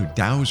 Go to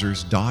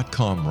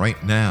dowsers.com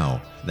right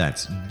now.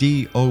 That's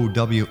DOWSERS.com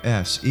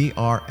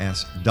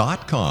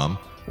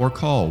or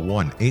call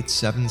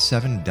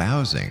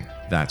 1-877-DOWSING.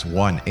 That's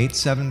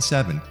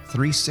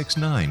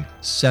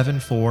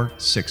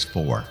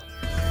 1-877-369-7464.